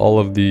to get all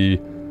of the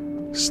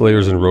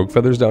slayers and rogue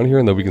feathers down here,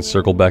 and then we can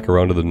circle back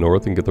around to the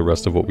north and get the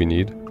rest of what we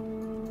need.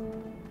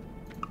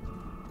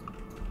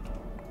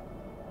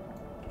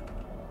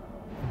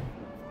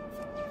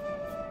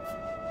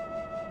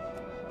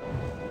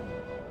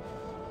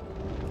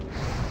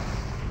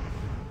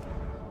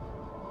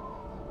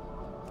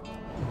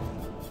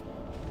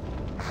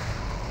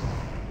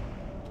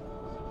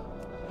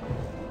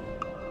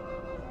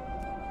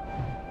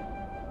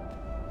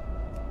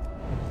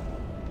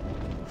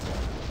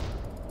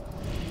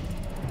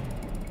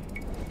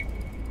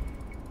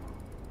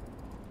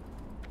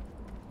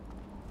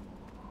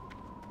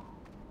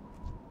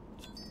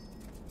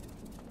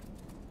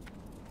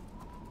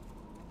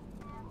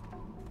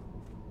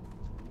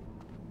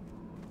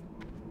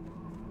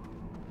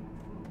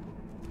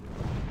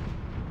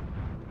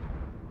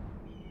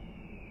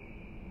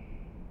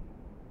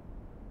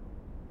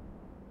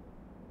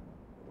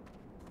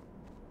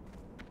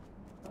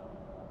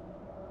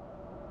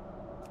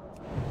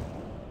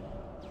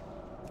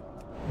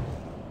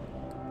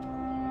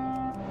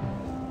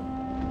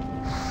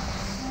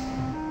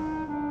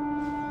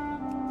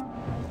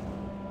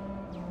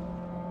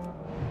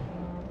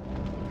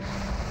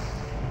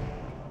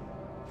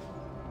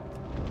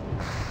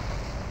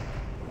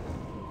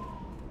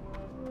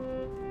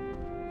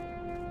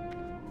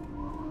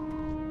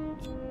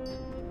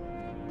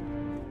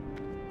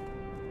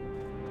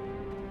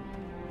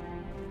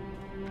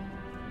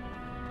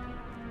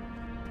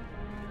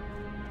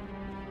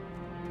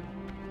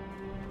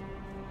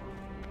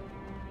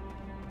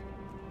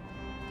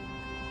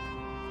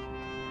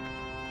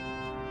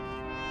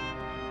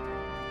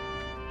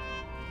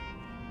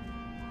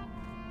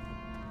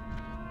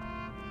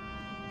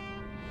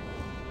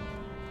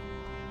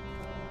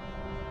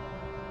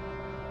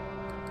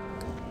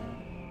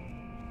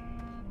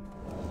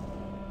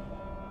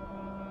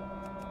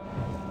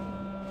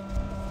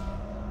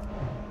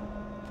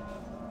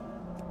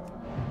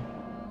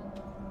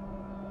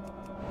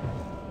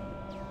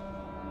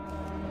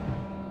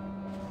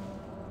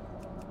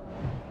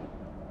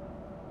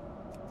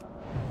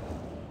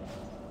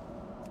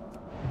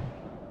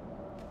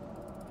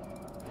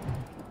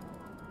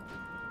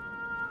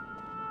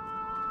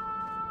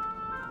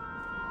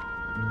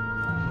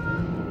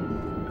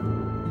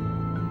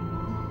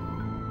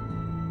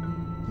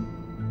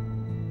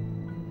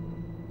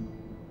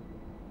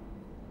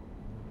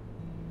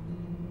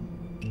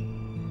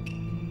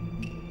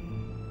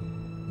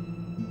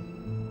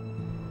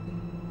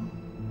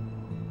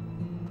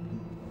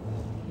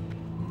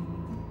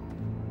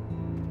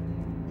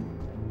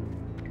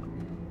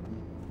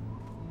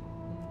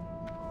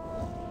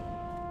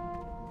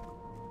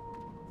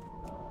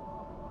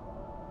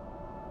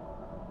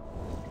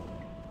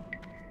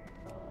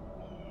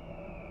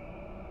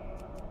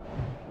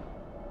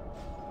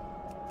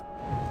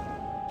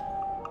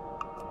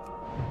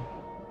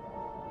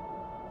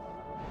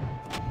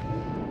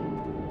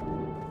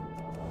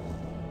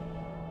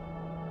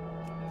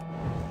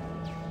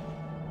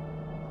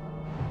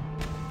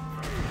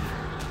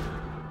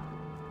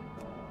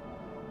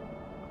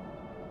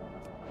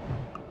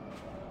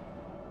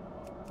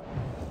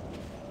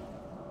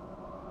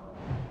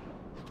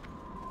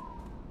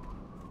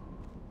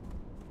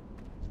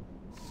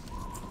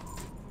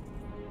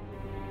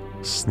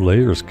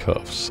 Slayer's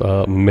Cuffs.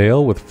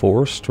 Male with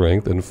 4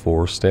 strength and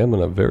 4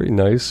 stamina. Very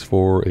nice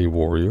for a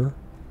warrior.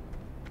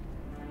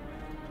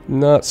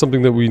 Not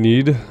something that we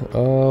need.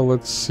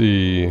 Let's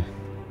see.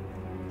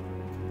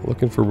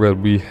 Looking for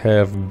red. We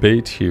have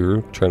bait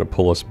here, trying to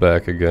pull us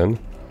back again.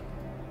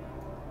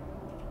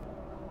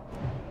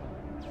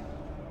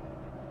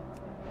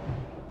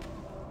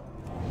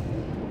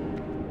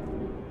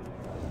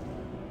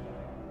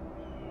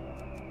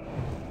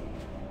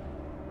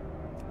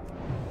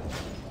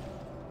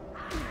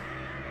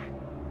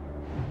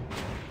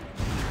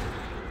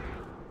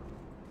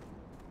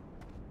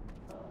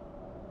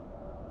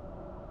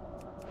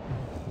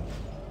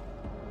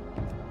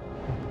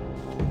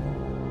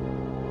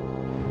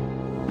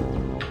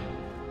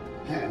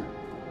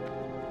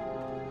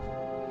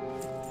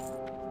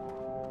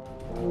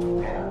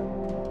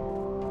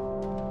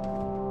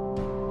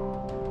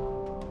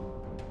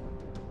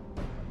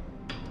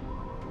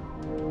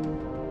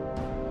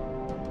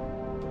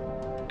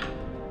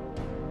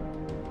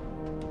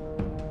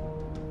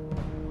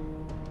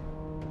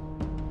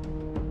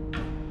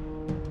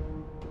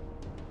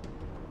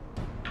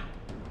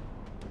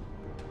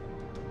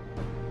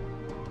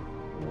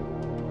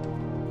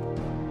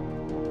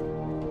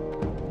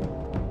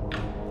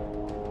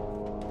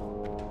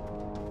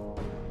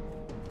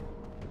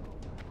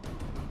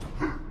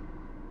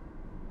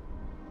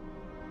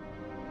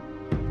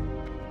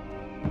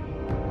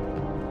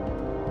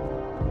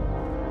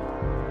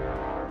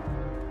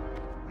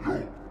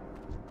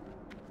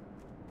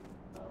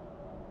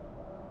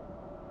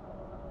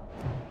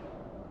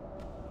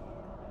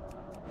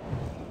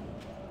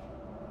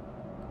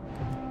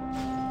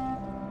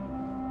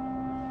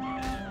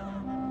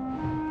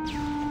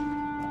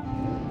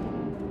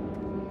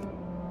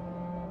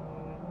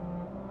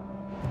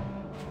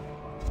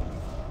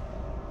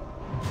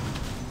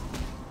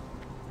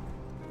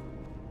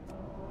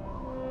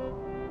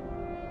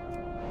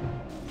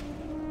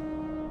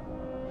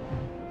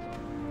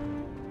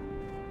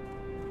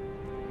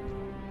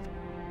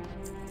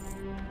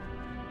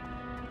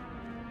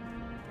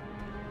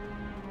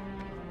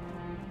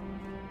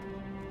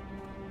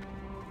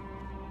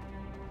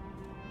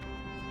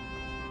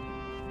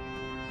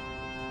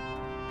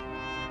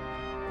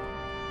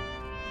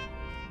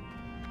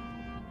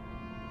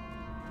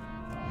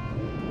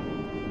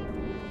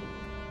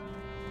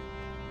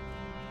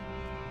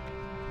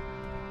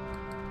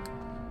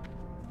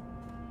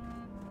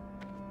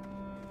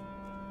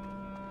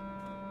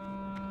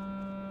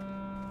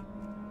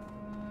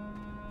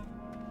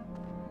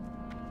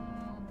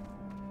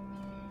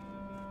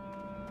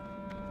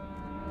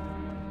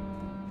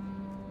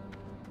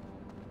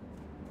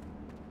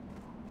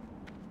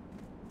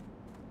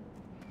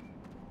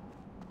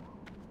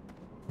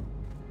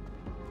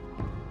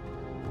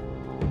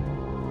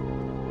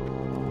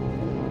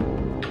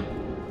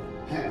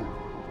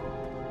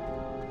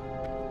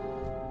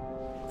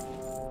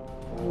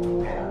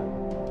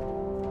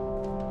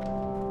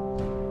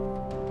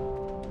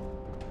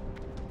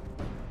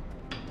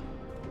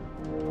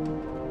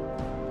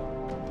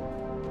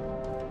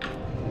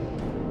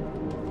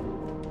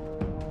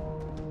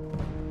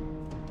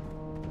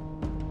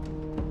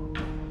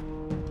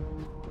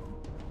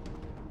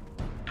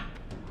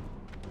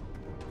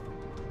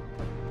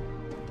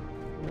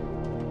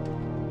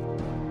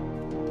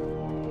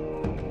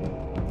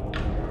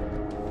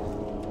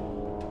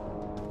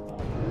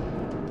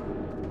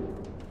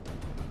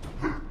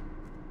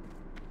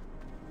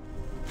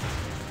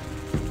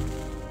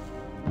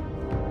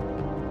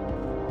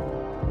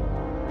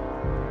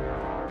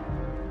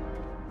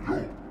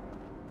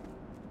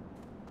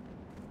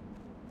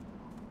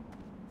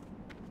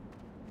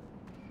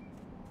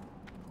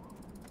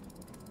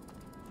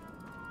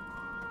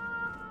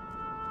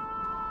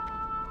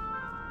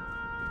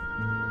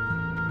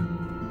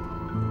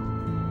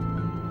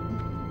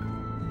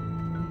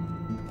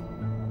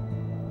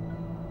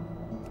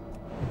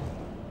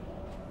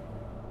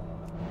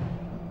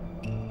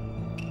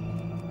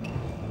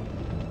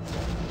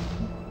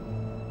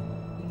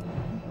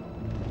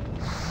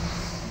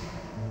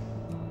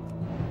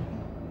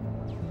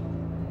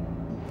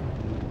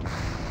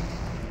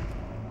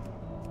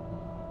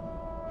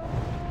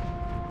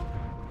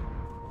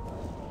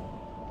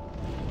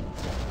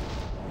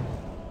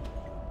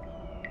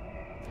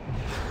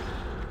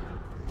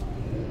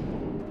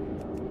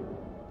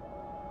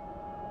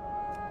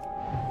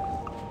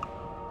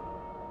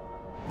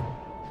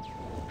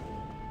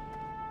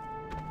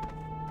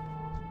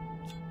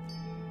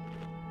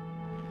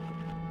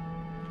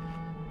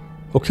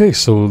 Okay,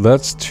 so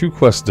that's 2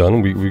 quests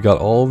done. We got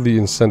all the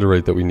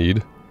Incendiarite that we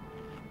need.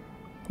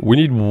 We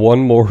need 1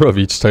 more of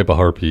each type of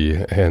harpy,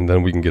 and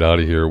then we can get out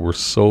of here. We're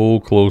so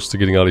close to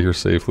getting out of here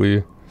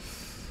safely.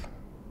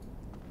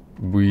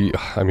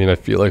 I mean, I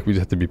feel like we'd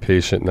have to be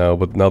patient now,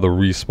 but now the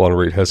respawn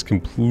rate has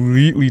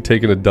completely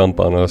taken a dump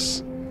on us.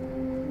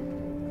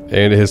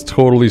 And it has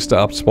totally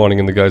stopped spawning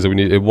in the guys that we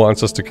need. It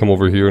wants us to come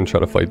over here and try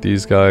to fight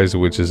these guys,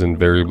 which is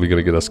invariably going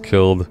to get us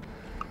killed.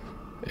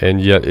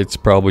 And yet, it's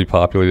probably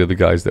populated the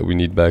guys that we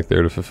need back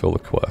there to fulfill the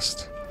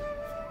quest.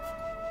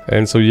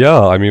 And so yeah,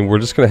 I mean, we're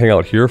just gonna hang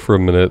out here for a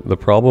minute. The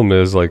problem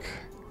is, like,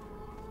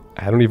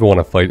 I don't even want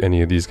to fight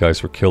any of these guys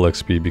for kill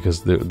XP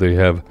because they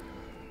have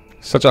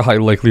such a high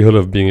likelihood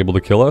of being able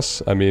to kill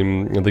us. I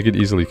mean, they could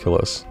easily kill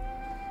us.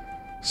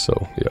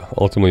 So yeah,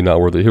 ultimately not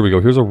worth it. Here we go.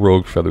 Here's a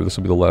rogue feather. This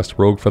will be the last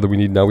rogue feather we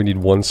need. Now we need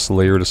one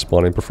slayer to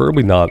spawn in.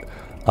 Preferably not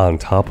on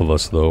top of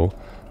us though.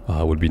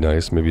 Would be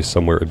nice. Maybe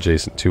somewhere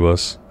adjacent to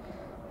us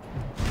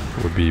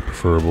would be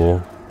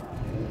preferable.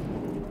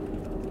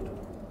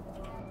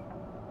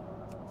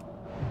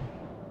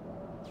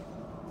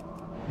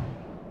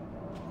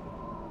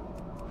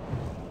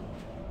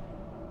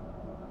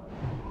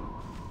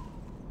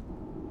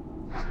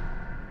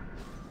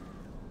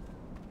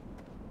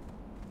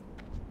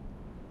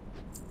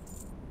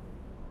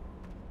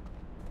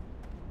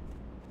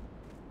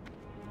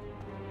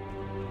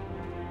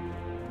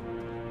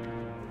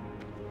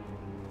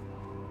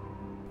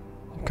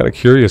 Kind of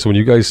curious, when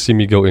you guys see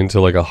me go into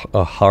like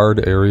a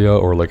hard area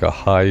or like a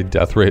high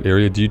death rate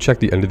area, do you check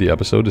the end of the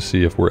episode to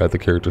see if we're at the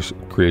character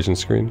creation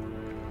screen?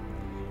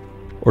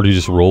 Or do you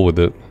just roll with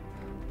it?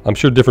 I'm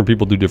sure different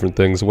people do different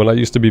things. When I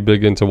used to be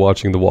big into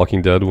watching The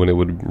Walking Dead, when it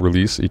would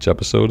release each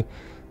episode,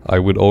 I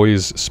would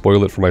always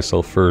spoil it for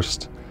myself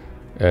first.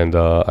 And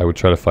I would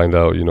try to find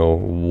out, you know,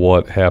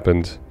 what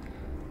happened,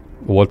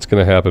 what's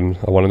gonna happen.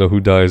 I want to know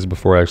who dies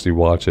before I actually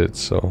watch it,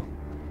 so...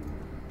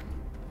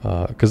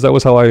 because that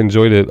was how I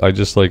enjoyed it. I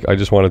just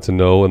wanted to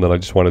know, and then I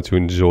just wanted to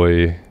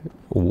enjoy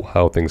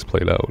how things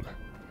played out.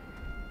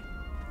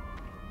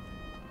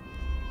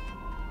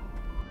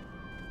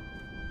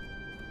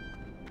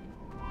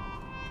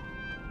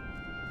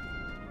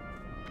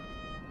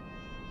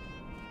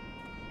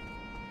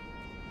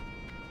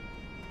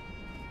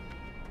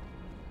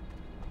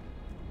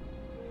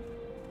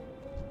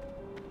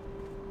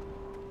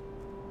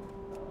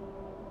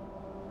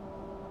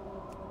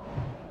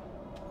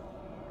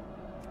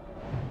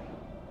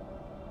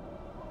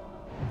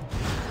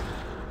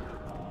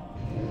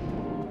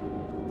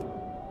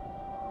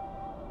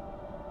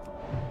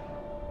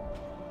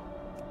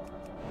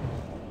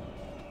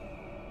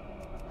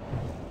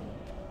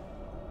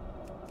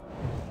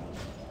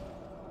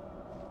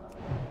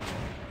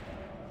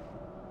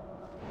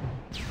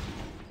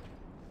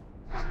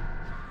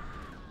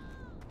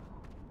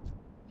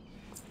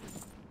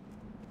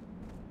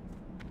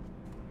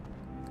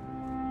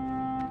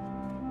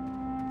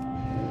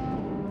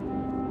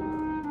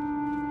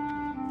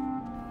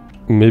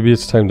 Maybe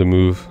it's time to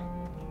move.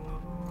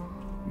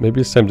 Maybe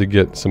it's time to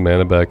get some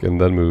mana back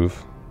and then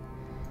move.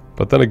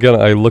 But then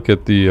again, I look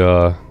at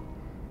the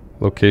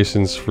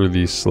locations for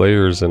the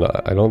Slayers, and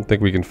I don't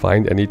think we can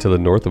find any to the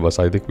north of us.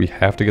 I think we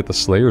have to get the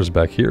Slayers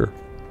back here.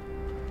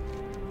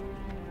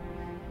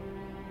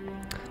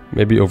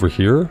 Maybe over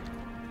here?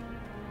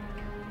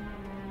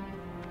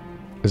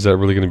 Is that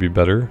really going to be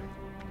better?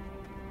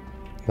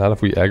 Not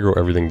if we aggro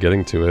everything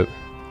getting to it.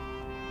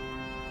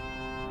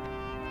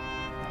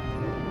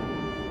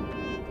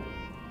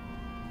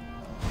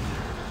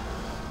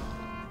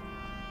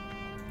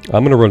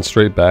 I'm going to run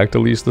straight back to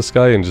lease this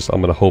guy, and I'm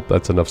going to hope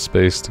that's enough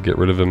space to get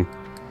rid of him.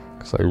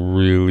 Because I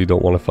really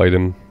don't want to fight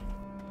him.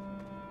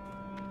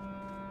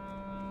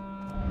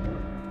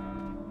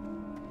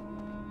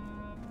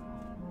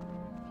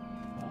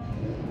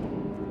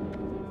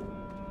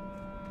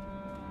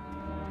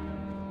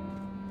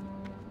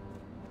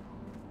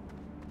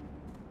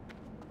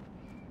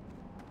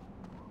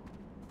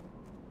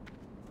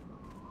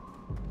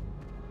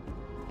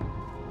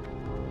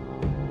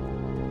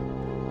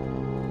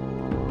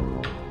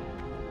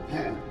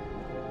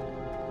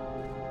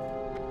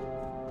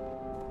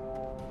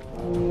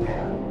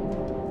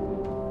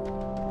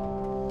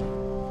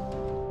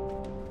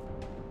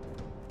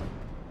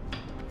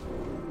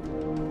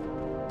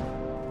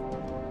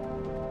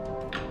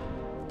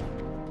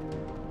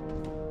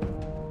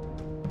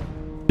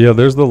 Yeah,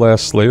 there's the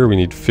last Slayer. We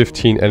need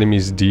 15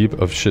 enemies deep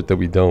of shit that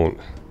we don't.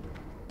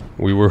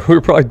 We were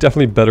probably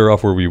definitely better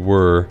off where we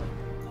were.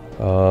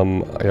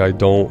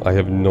 I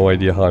have no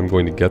idea how I'm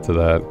going to get to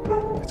that.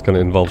 It's going to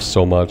involve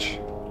so much.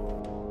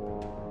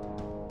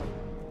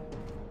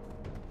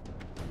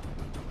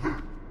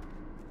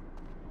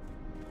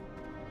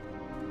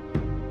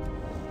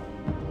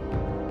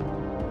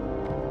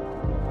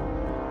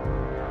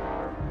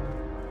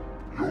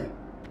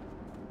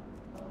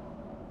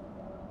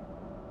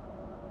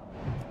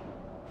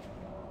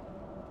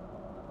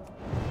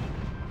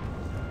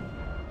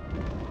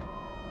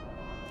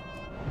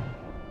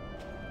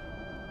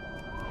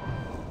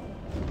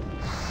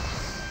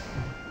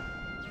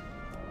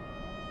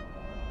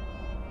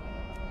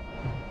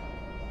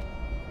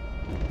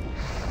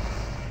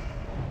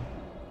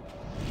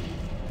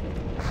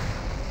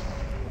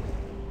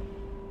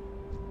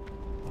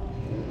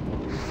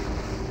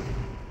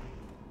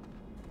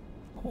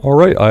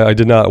 Alright, I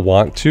did not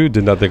want to,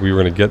 did not think we were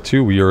going to get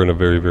to. We are in a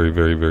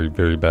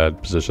very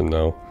bad position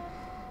now.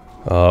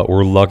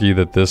 We're lucky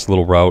that this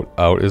little route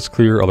out is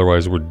clear,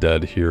 otherwise we're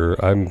dead here.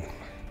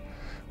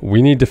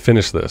 We need to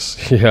finish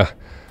this. Yeah,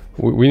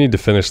 we need to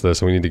finish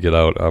this and we need to get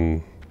out.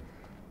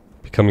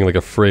 becoming like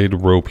a frayed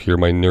rope here.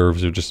 My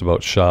nerves are just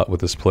about shot with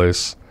this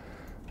place.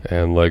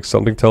 And like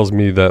something tells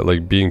me that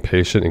like being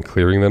patient and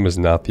clearing them is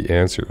not the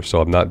answer.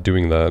 So I'm not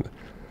doing that.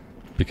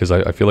 Because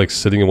I feel like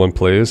sitting in one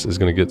place is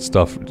going to get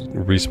stuff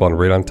respawn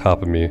right on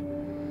top of me.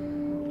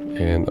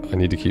 And I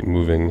need to keep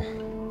moving.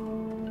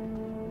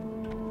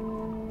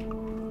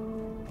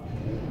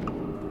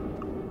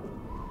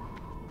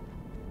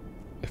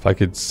 If I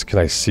could... Can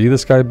I see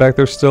this guy back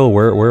there still?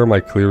 Where am I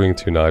clearing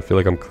to now? I feel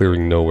like I'm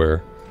clearing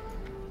nowhere.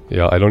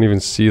 Yeah, I don't even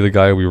see the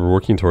guy we were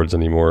working towards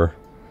anymore.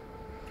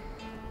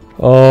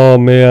 Oh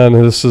man,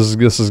 this is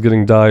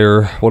getting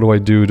dire. What do I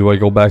do? Do I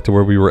go back to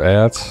where we were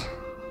at?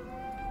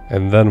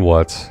 And then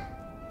what?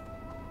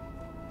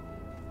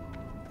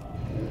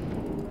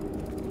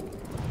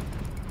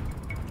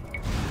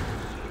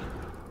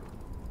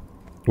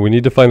 We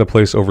need to find a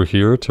place over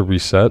here to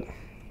reset.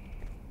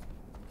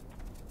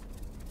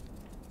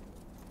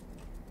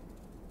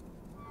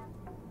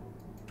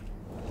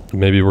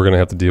 Maybe we're gonna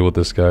have to deal with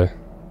this guy.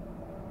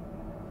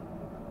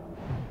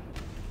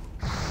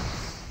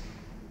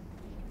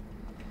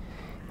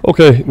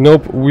 Okay,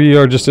 nope, we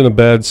are just in a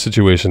bad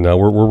situation now.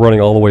 We're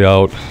running all the way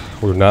out.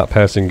 We're not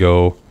passing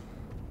go.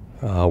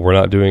 We're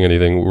not doing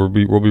anything. We'll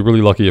be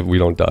really lucky if we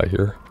don't die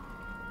here.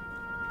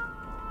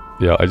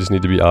 Yeah, I just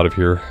need to be out of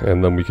here,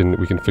 and then we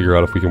can figure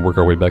out if we can work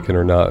our way back in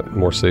or not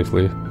more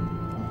safely.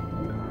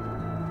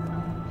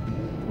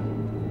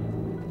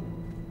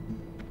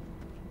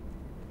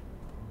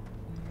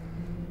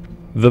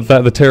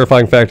 The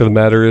terrifying fact of the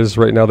matter is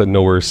right now that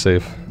nowhere is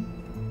safe.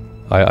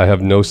 I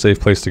have no safe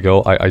place to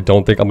go. I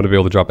don't think I'm going to be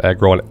able to drop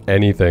aggro on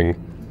anything.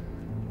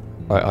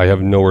 I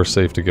have nowhere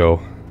safe to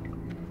go.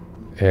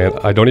 And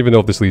I don't even know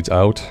if this leads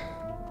out.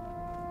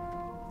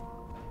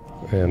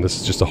 And this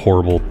is just a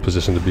horrible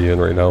position to be in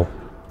right now.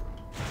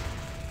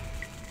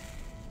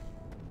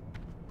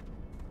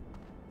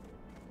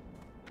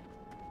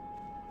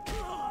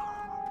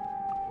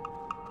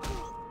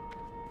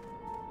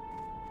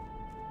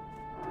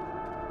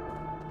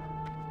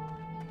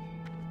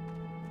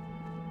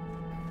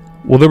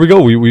 Well, there we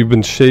go. We've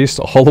been chased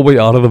all the way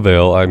out of the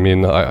Vale. I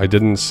mean, I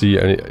didn't see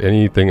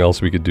anything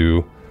else we could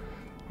do.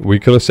 We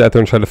could have sat there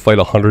and tried to fight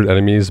 100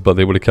 enemies, but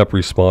they would have kept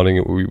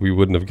respawning. We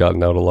wouldn't have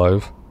gotten out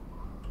alive.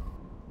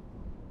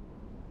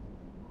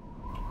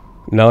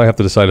 Now I have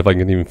to decide if I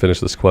can even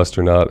finish this quest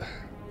or not.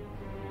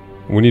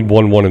 We need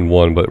 1, 1, and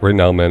 1, but right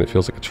now, man, it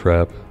feels like a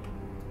trap.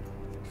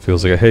 It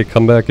feels like, hey,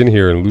 come back in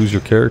here and lose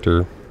your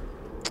character.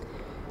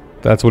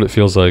 That's what it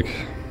feels like.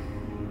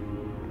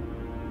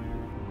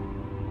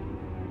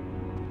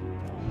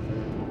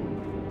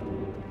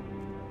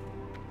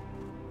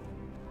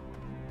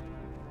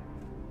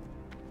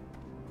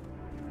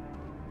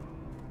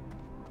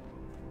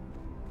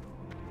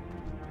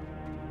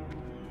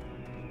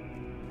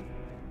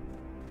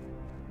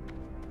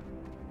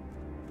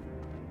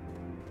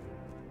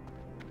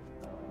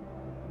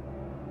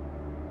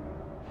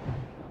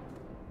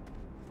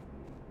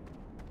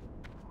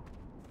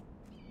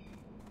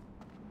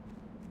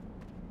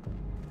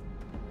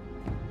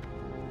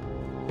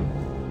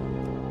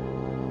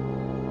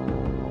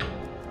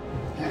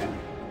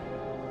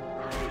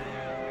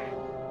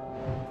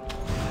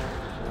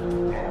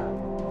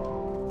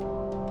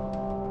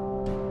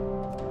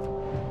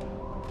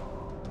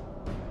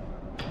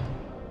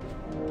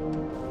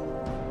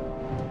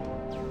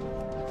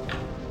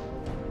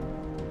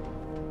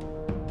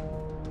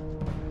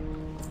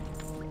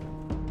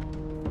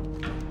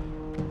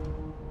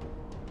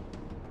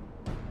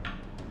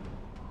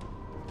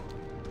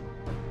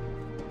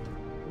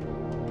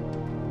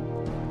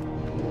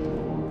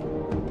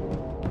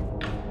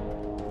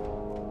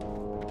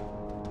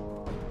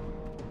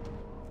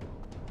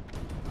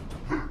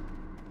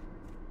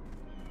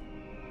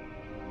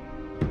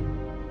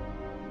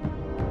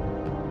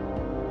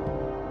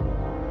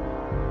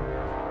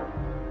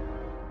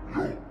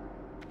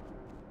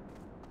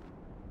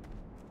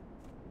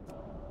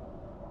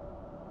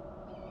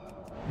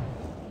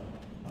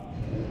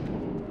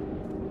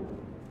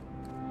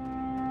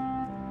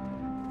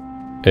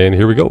 And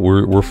here we go,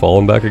 we're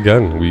falling back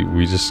again.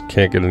 We just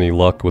can't get any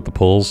luck with the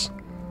pulls.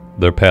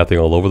 They're pathing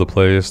all over the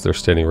place, they're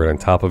standing right on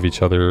top of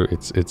each other.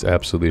 It's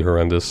absolutely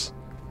horrendous.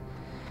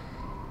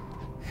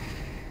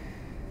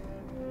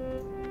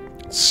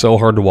 It's so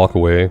hard to walk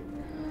away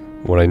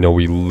when I know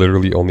we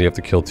literally only have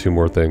to kill 2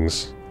 more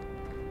things.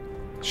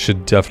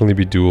 Should definitely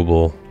be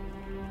doable.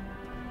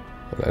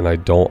 And I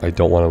don't want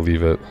to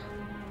leave it.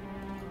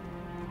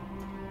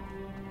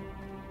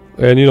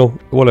 And you know,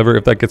 whatever,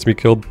 if that gets me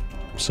killed,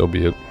 so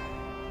be it.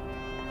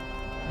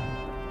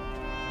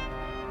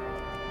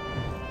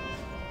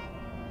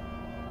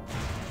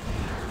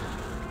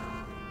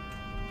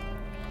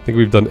 I think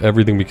we've done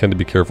everything we can to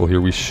be careful here.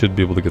 We should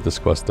be able to get this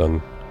quest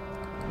done.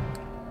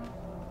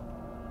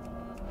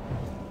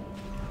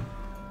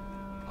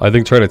 I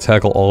think trying to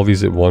tackle all of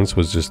these at once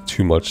was just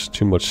too much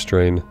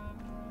strain.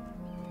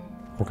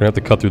 We're gonna have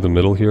to cut through the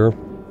middle here,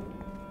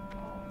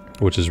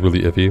 which is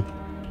really iffy.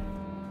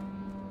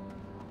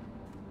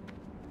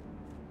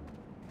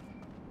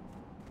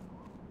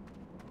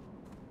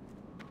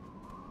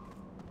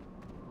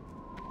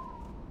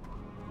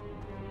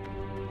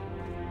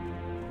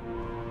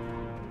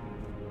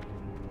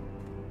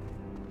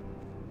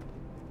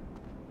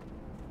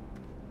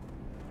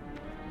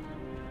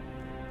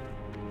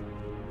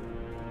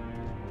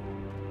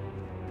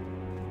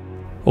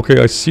 Okay,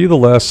 I see the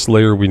last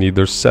Slayer we need.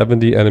 There's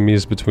 70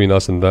 enemies between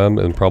us and them,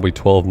 and probably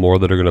 12 more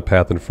that are going to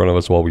path in front of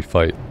us while we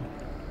fight.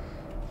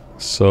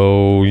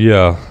 So,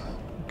 yeah.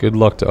 Good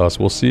luck to us.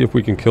 We'll see if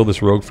we can kill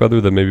this Rogue Feather,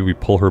 then maybe we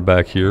pull her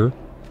back here.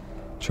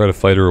 Try to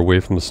fight her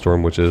away from the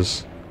Storm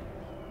Witches.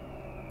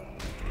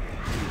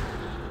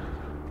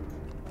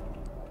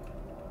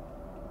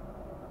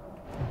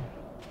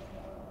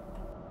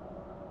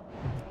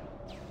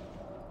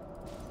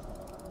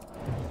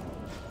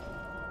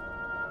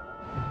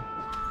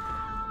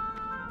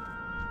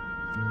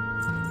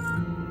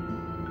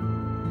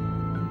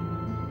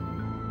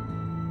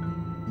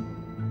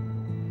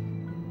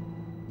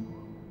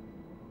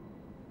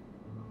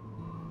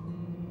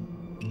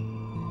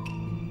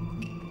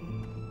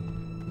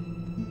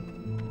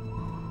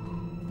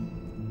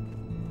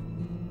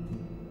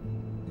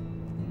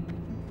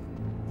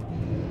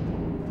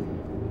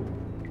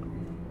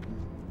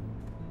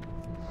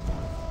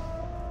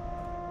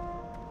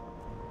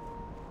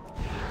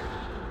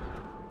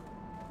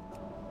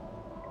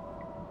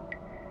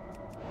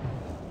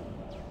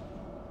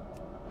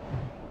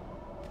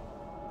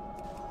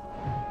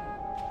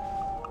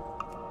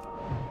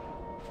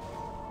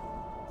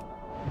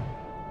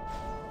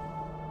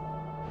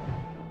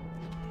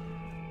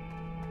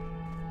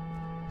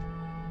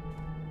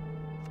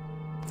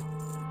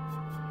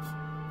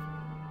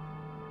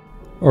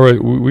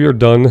 Alright, we are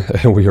done,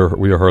 and we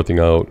are hearthing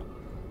out.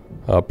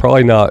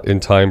 Probably not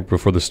in time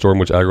before the Storm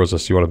Witch aggroes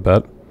us. You want to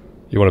bet?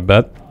 You want to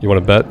bet? You want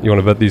to bet? You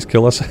want to bet these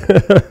kill us? We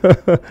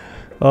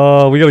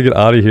gotta get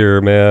out of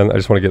here, man. I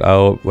just want to get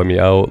out. Let me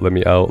out. Let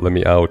me out. Let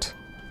me out.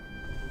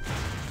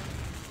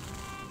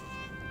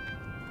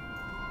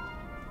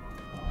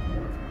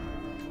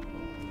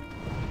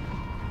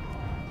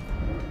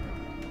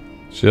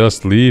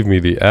 Just leave me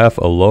the F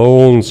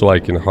alone so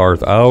I can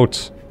hearth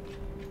out.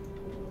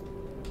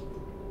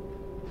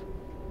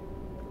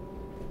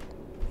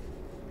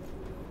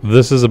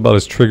 This is about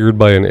as triggered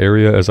by an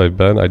area as I've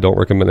been. I don't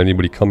recommend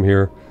anybody come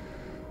here.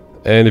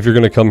 And if you're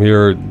going to come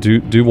here,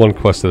 do one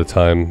quest at a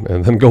time,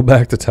 and then go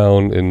back to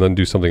town and then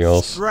do something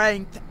else.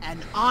 Strength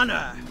and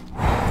honor.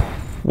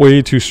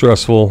 Way too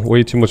stressful.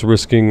 Way too much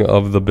risking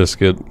of the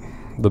biscuit.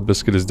 The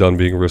biscuit is done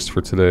being risked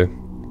for today.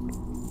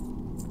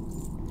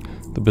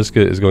 The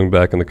biscuit is going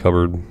back in the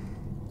cupboard.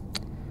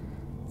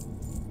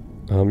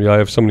 Yeah, I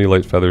have so many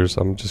light feathers.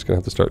 I'm just going to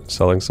have to start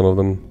selling some of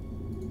them.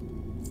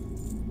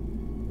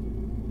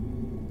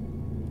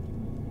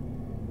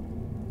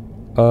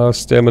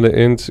 Stamina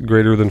int,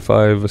 greater than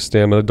 5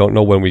 stamina. Don't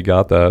know when we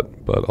got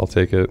that, but I'll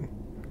take it.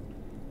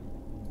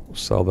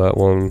 Sell that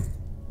one.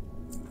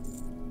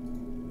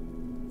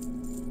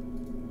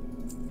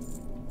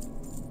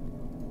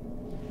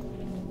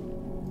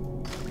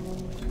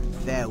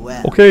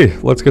 Farewell. Okay,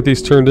 let's get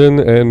these turned in,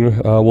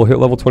 and we'll hit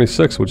level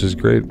 26, which is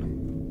great.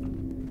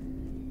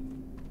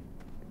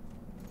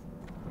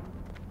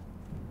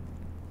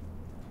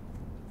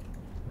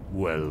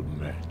 Well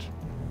met.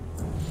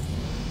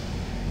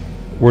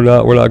 We're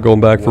not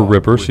going back for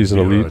Ripper. She's an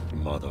elite.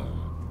 Mother.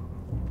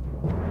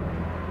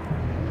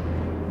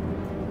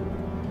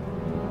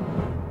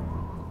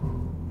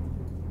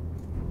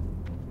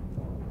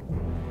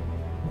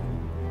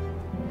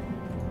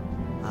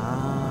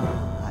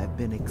 Ah, I've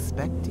been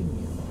expecting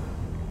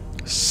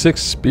you.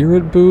 6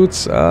 spirit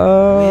boots?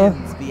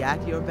 Winds be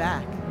at your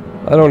back.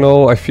 I don't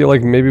know. I feel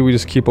like maybe we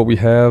just keep what we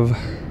have.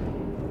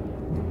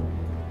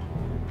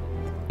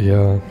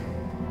 Yeah.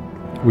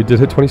 We did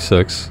hit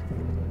 26.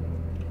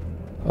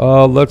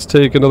 Let's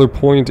take another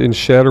point in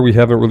Shatter. We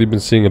haven't really been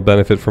seeing a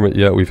benefit from it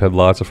yet. We've had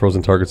lots of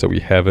frozen targets that we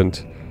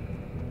haven't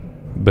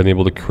been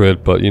able to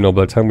crit, but you know,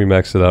 by the time we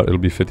max it out, it'll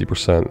be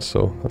 50%,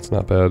 so that's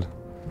not bad.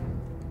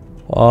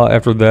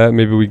 After that,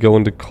 maybe we go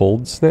into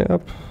Cold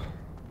Snap.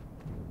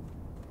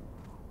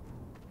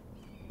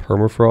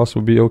 Permafrost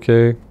would be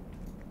okay.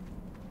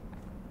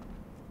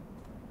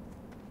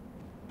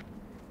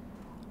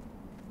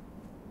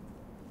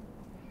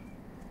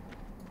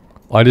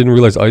 I didn't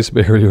realize Ice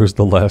Barrier is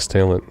the last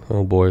talent.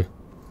 Oh boy.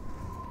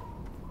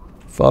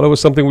 Thought it was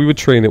something we would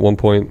train at one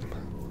point.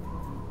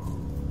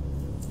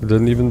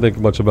 Didn't even think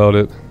much about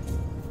it.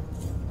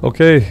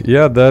 Okay,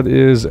 yeah, that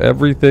is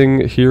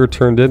everything here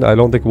turned in. I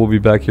don't think we'll be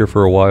back here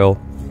for a while.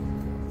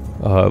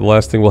 The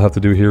last thing we'll have to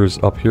do here is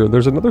up here.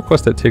 There's another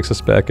quest that takes us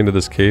back into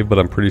this cave, but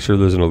I'm pretty sure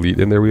there's an elite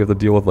in there we have to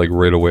deal with like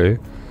right away.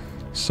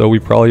 So we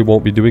probably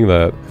won't be doing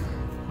that.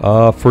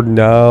 For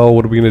now,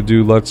 what are we gonna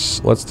do? Let's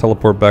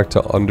teleport back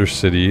to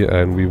Undercity,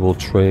 and we will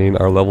train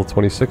our level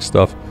 26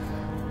 stuff.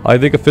 I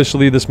think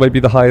officially this might be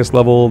the highest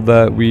level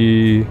that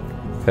we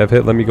have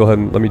hit. Let me go ahead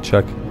and let me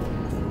check.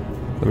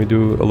 Let me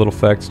do a little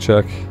fact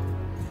check.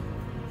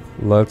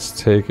 Let's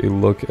take a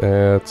look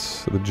at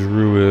the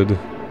Druid.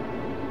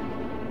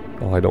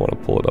 Oh, I don't want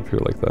to pull it up here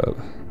like that.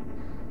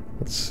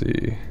 Let's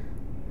see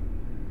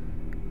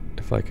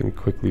if I can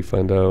quickly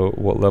find out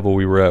what level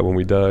we were at when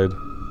we died.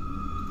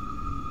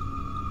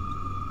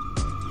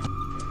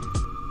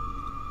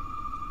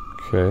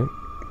 Okay,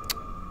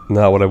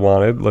 not what I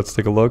wanted. Let's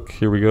take a look.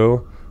 Here we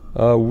go.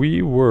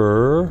 We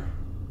were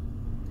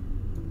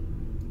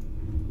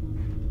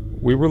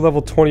We were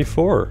level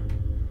 24.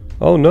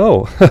 Oh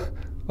no.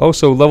 Oh,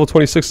 so level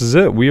 26 is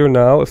it. We are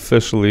now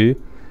officially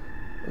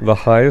the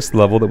highest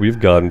level that we've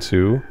gotten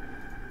to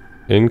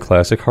in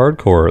Classic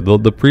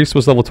Hardcore. The Priest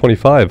was level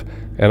 25,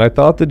 and I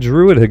thought the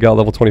Druid had got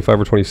level 25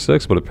 or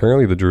 26, but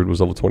apparently the Druid was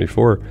level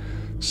 24.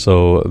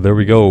 So there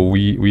we go.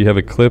 We have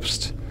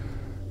eclipsed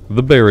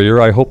the barrier.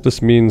 I hope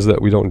this means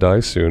that we don't die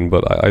soon,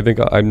 but I think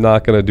I'm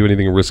not going to do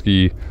anything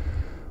risky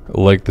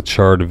like the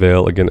Charred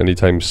Vale again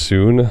anytime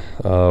soon.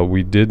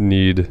 We did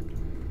need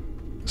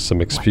some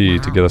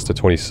XP to get us to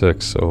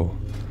 26, so...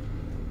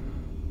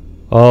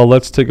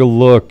 let's take a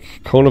look.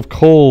 Cone of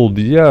Cold,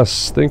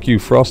 yes, thank you.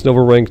 Frost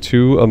Nova rank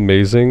 2,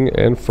 amazing.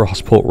 And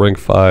Frostbolt rank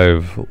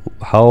 5.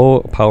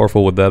 How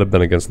powerful would that have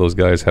been against those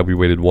guys had we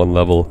waited one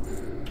level?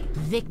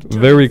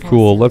 Very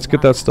cool. Let's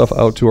get that stuff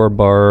out to our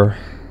bar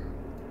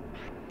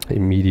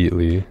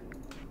immediately.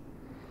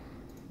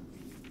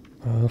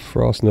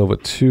 Frost Nova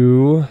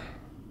 2.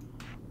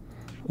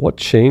 What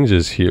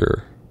changes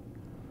here?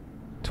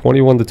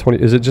 21 to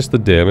 20. Is it just the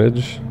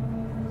damage?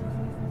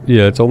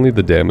 Yeah, it's only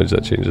the damage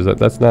that changes.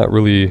 That's not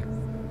really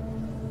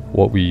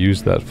what we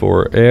use that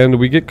for. And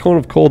we get Cone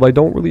of Cold. I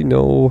don't really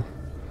know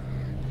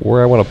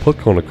where I want to put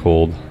Cone of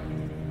Cold.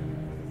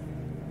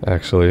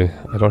 Actually,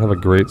 I don't have a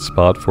great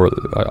spot for it.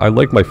 I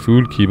like my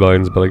food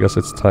keybinds, but I guess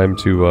it's time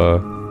to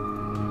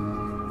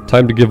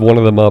give one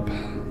of them up.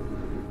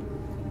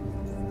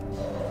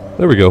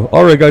 There we go.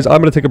 Alright guys, I'm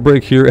going to take a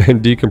break here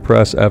and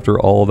decompress after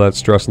all that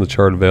stress in the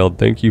Charred Vale.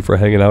 Thank you for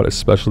hanging out,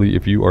 especially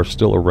if you are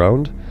still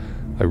around.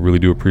 I really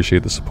do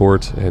appreciate the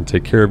support, and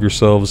take care of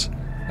yourselves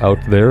out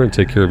there and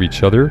take care of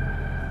each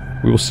other.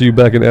 We will see you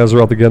back in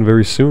Azeroth again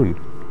very soon.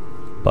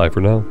 Bye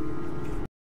for now.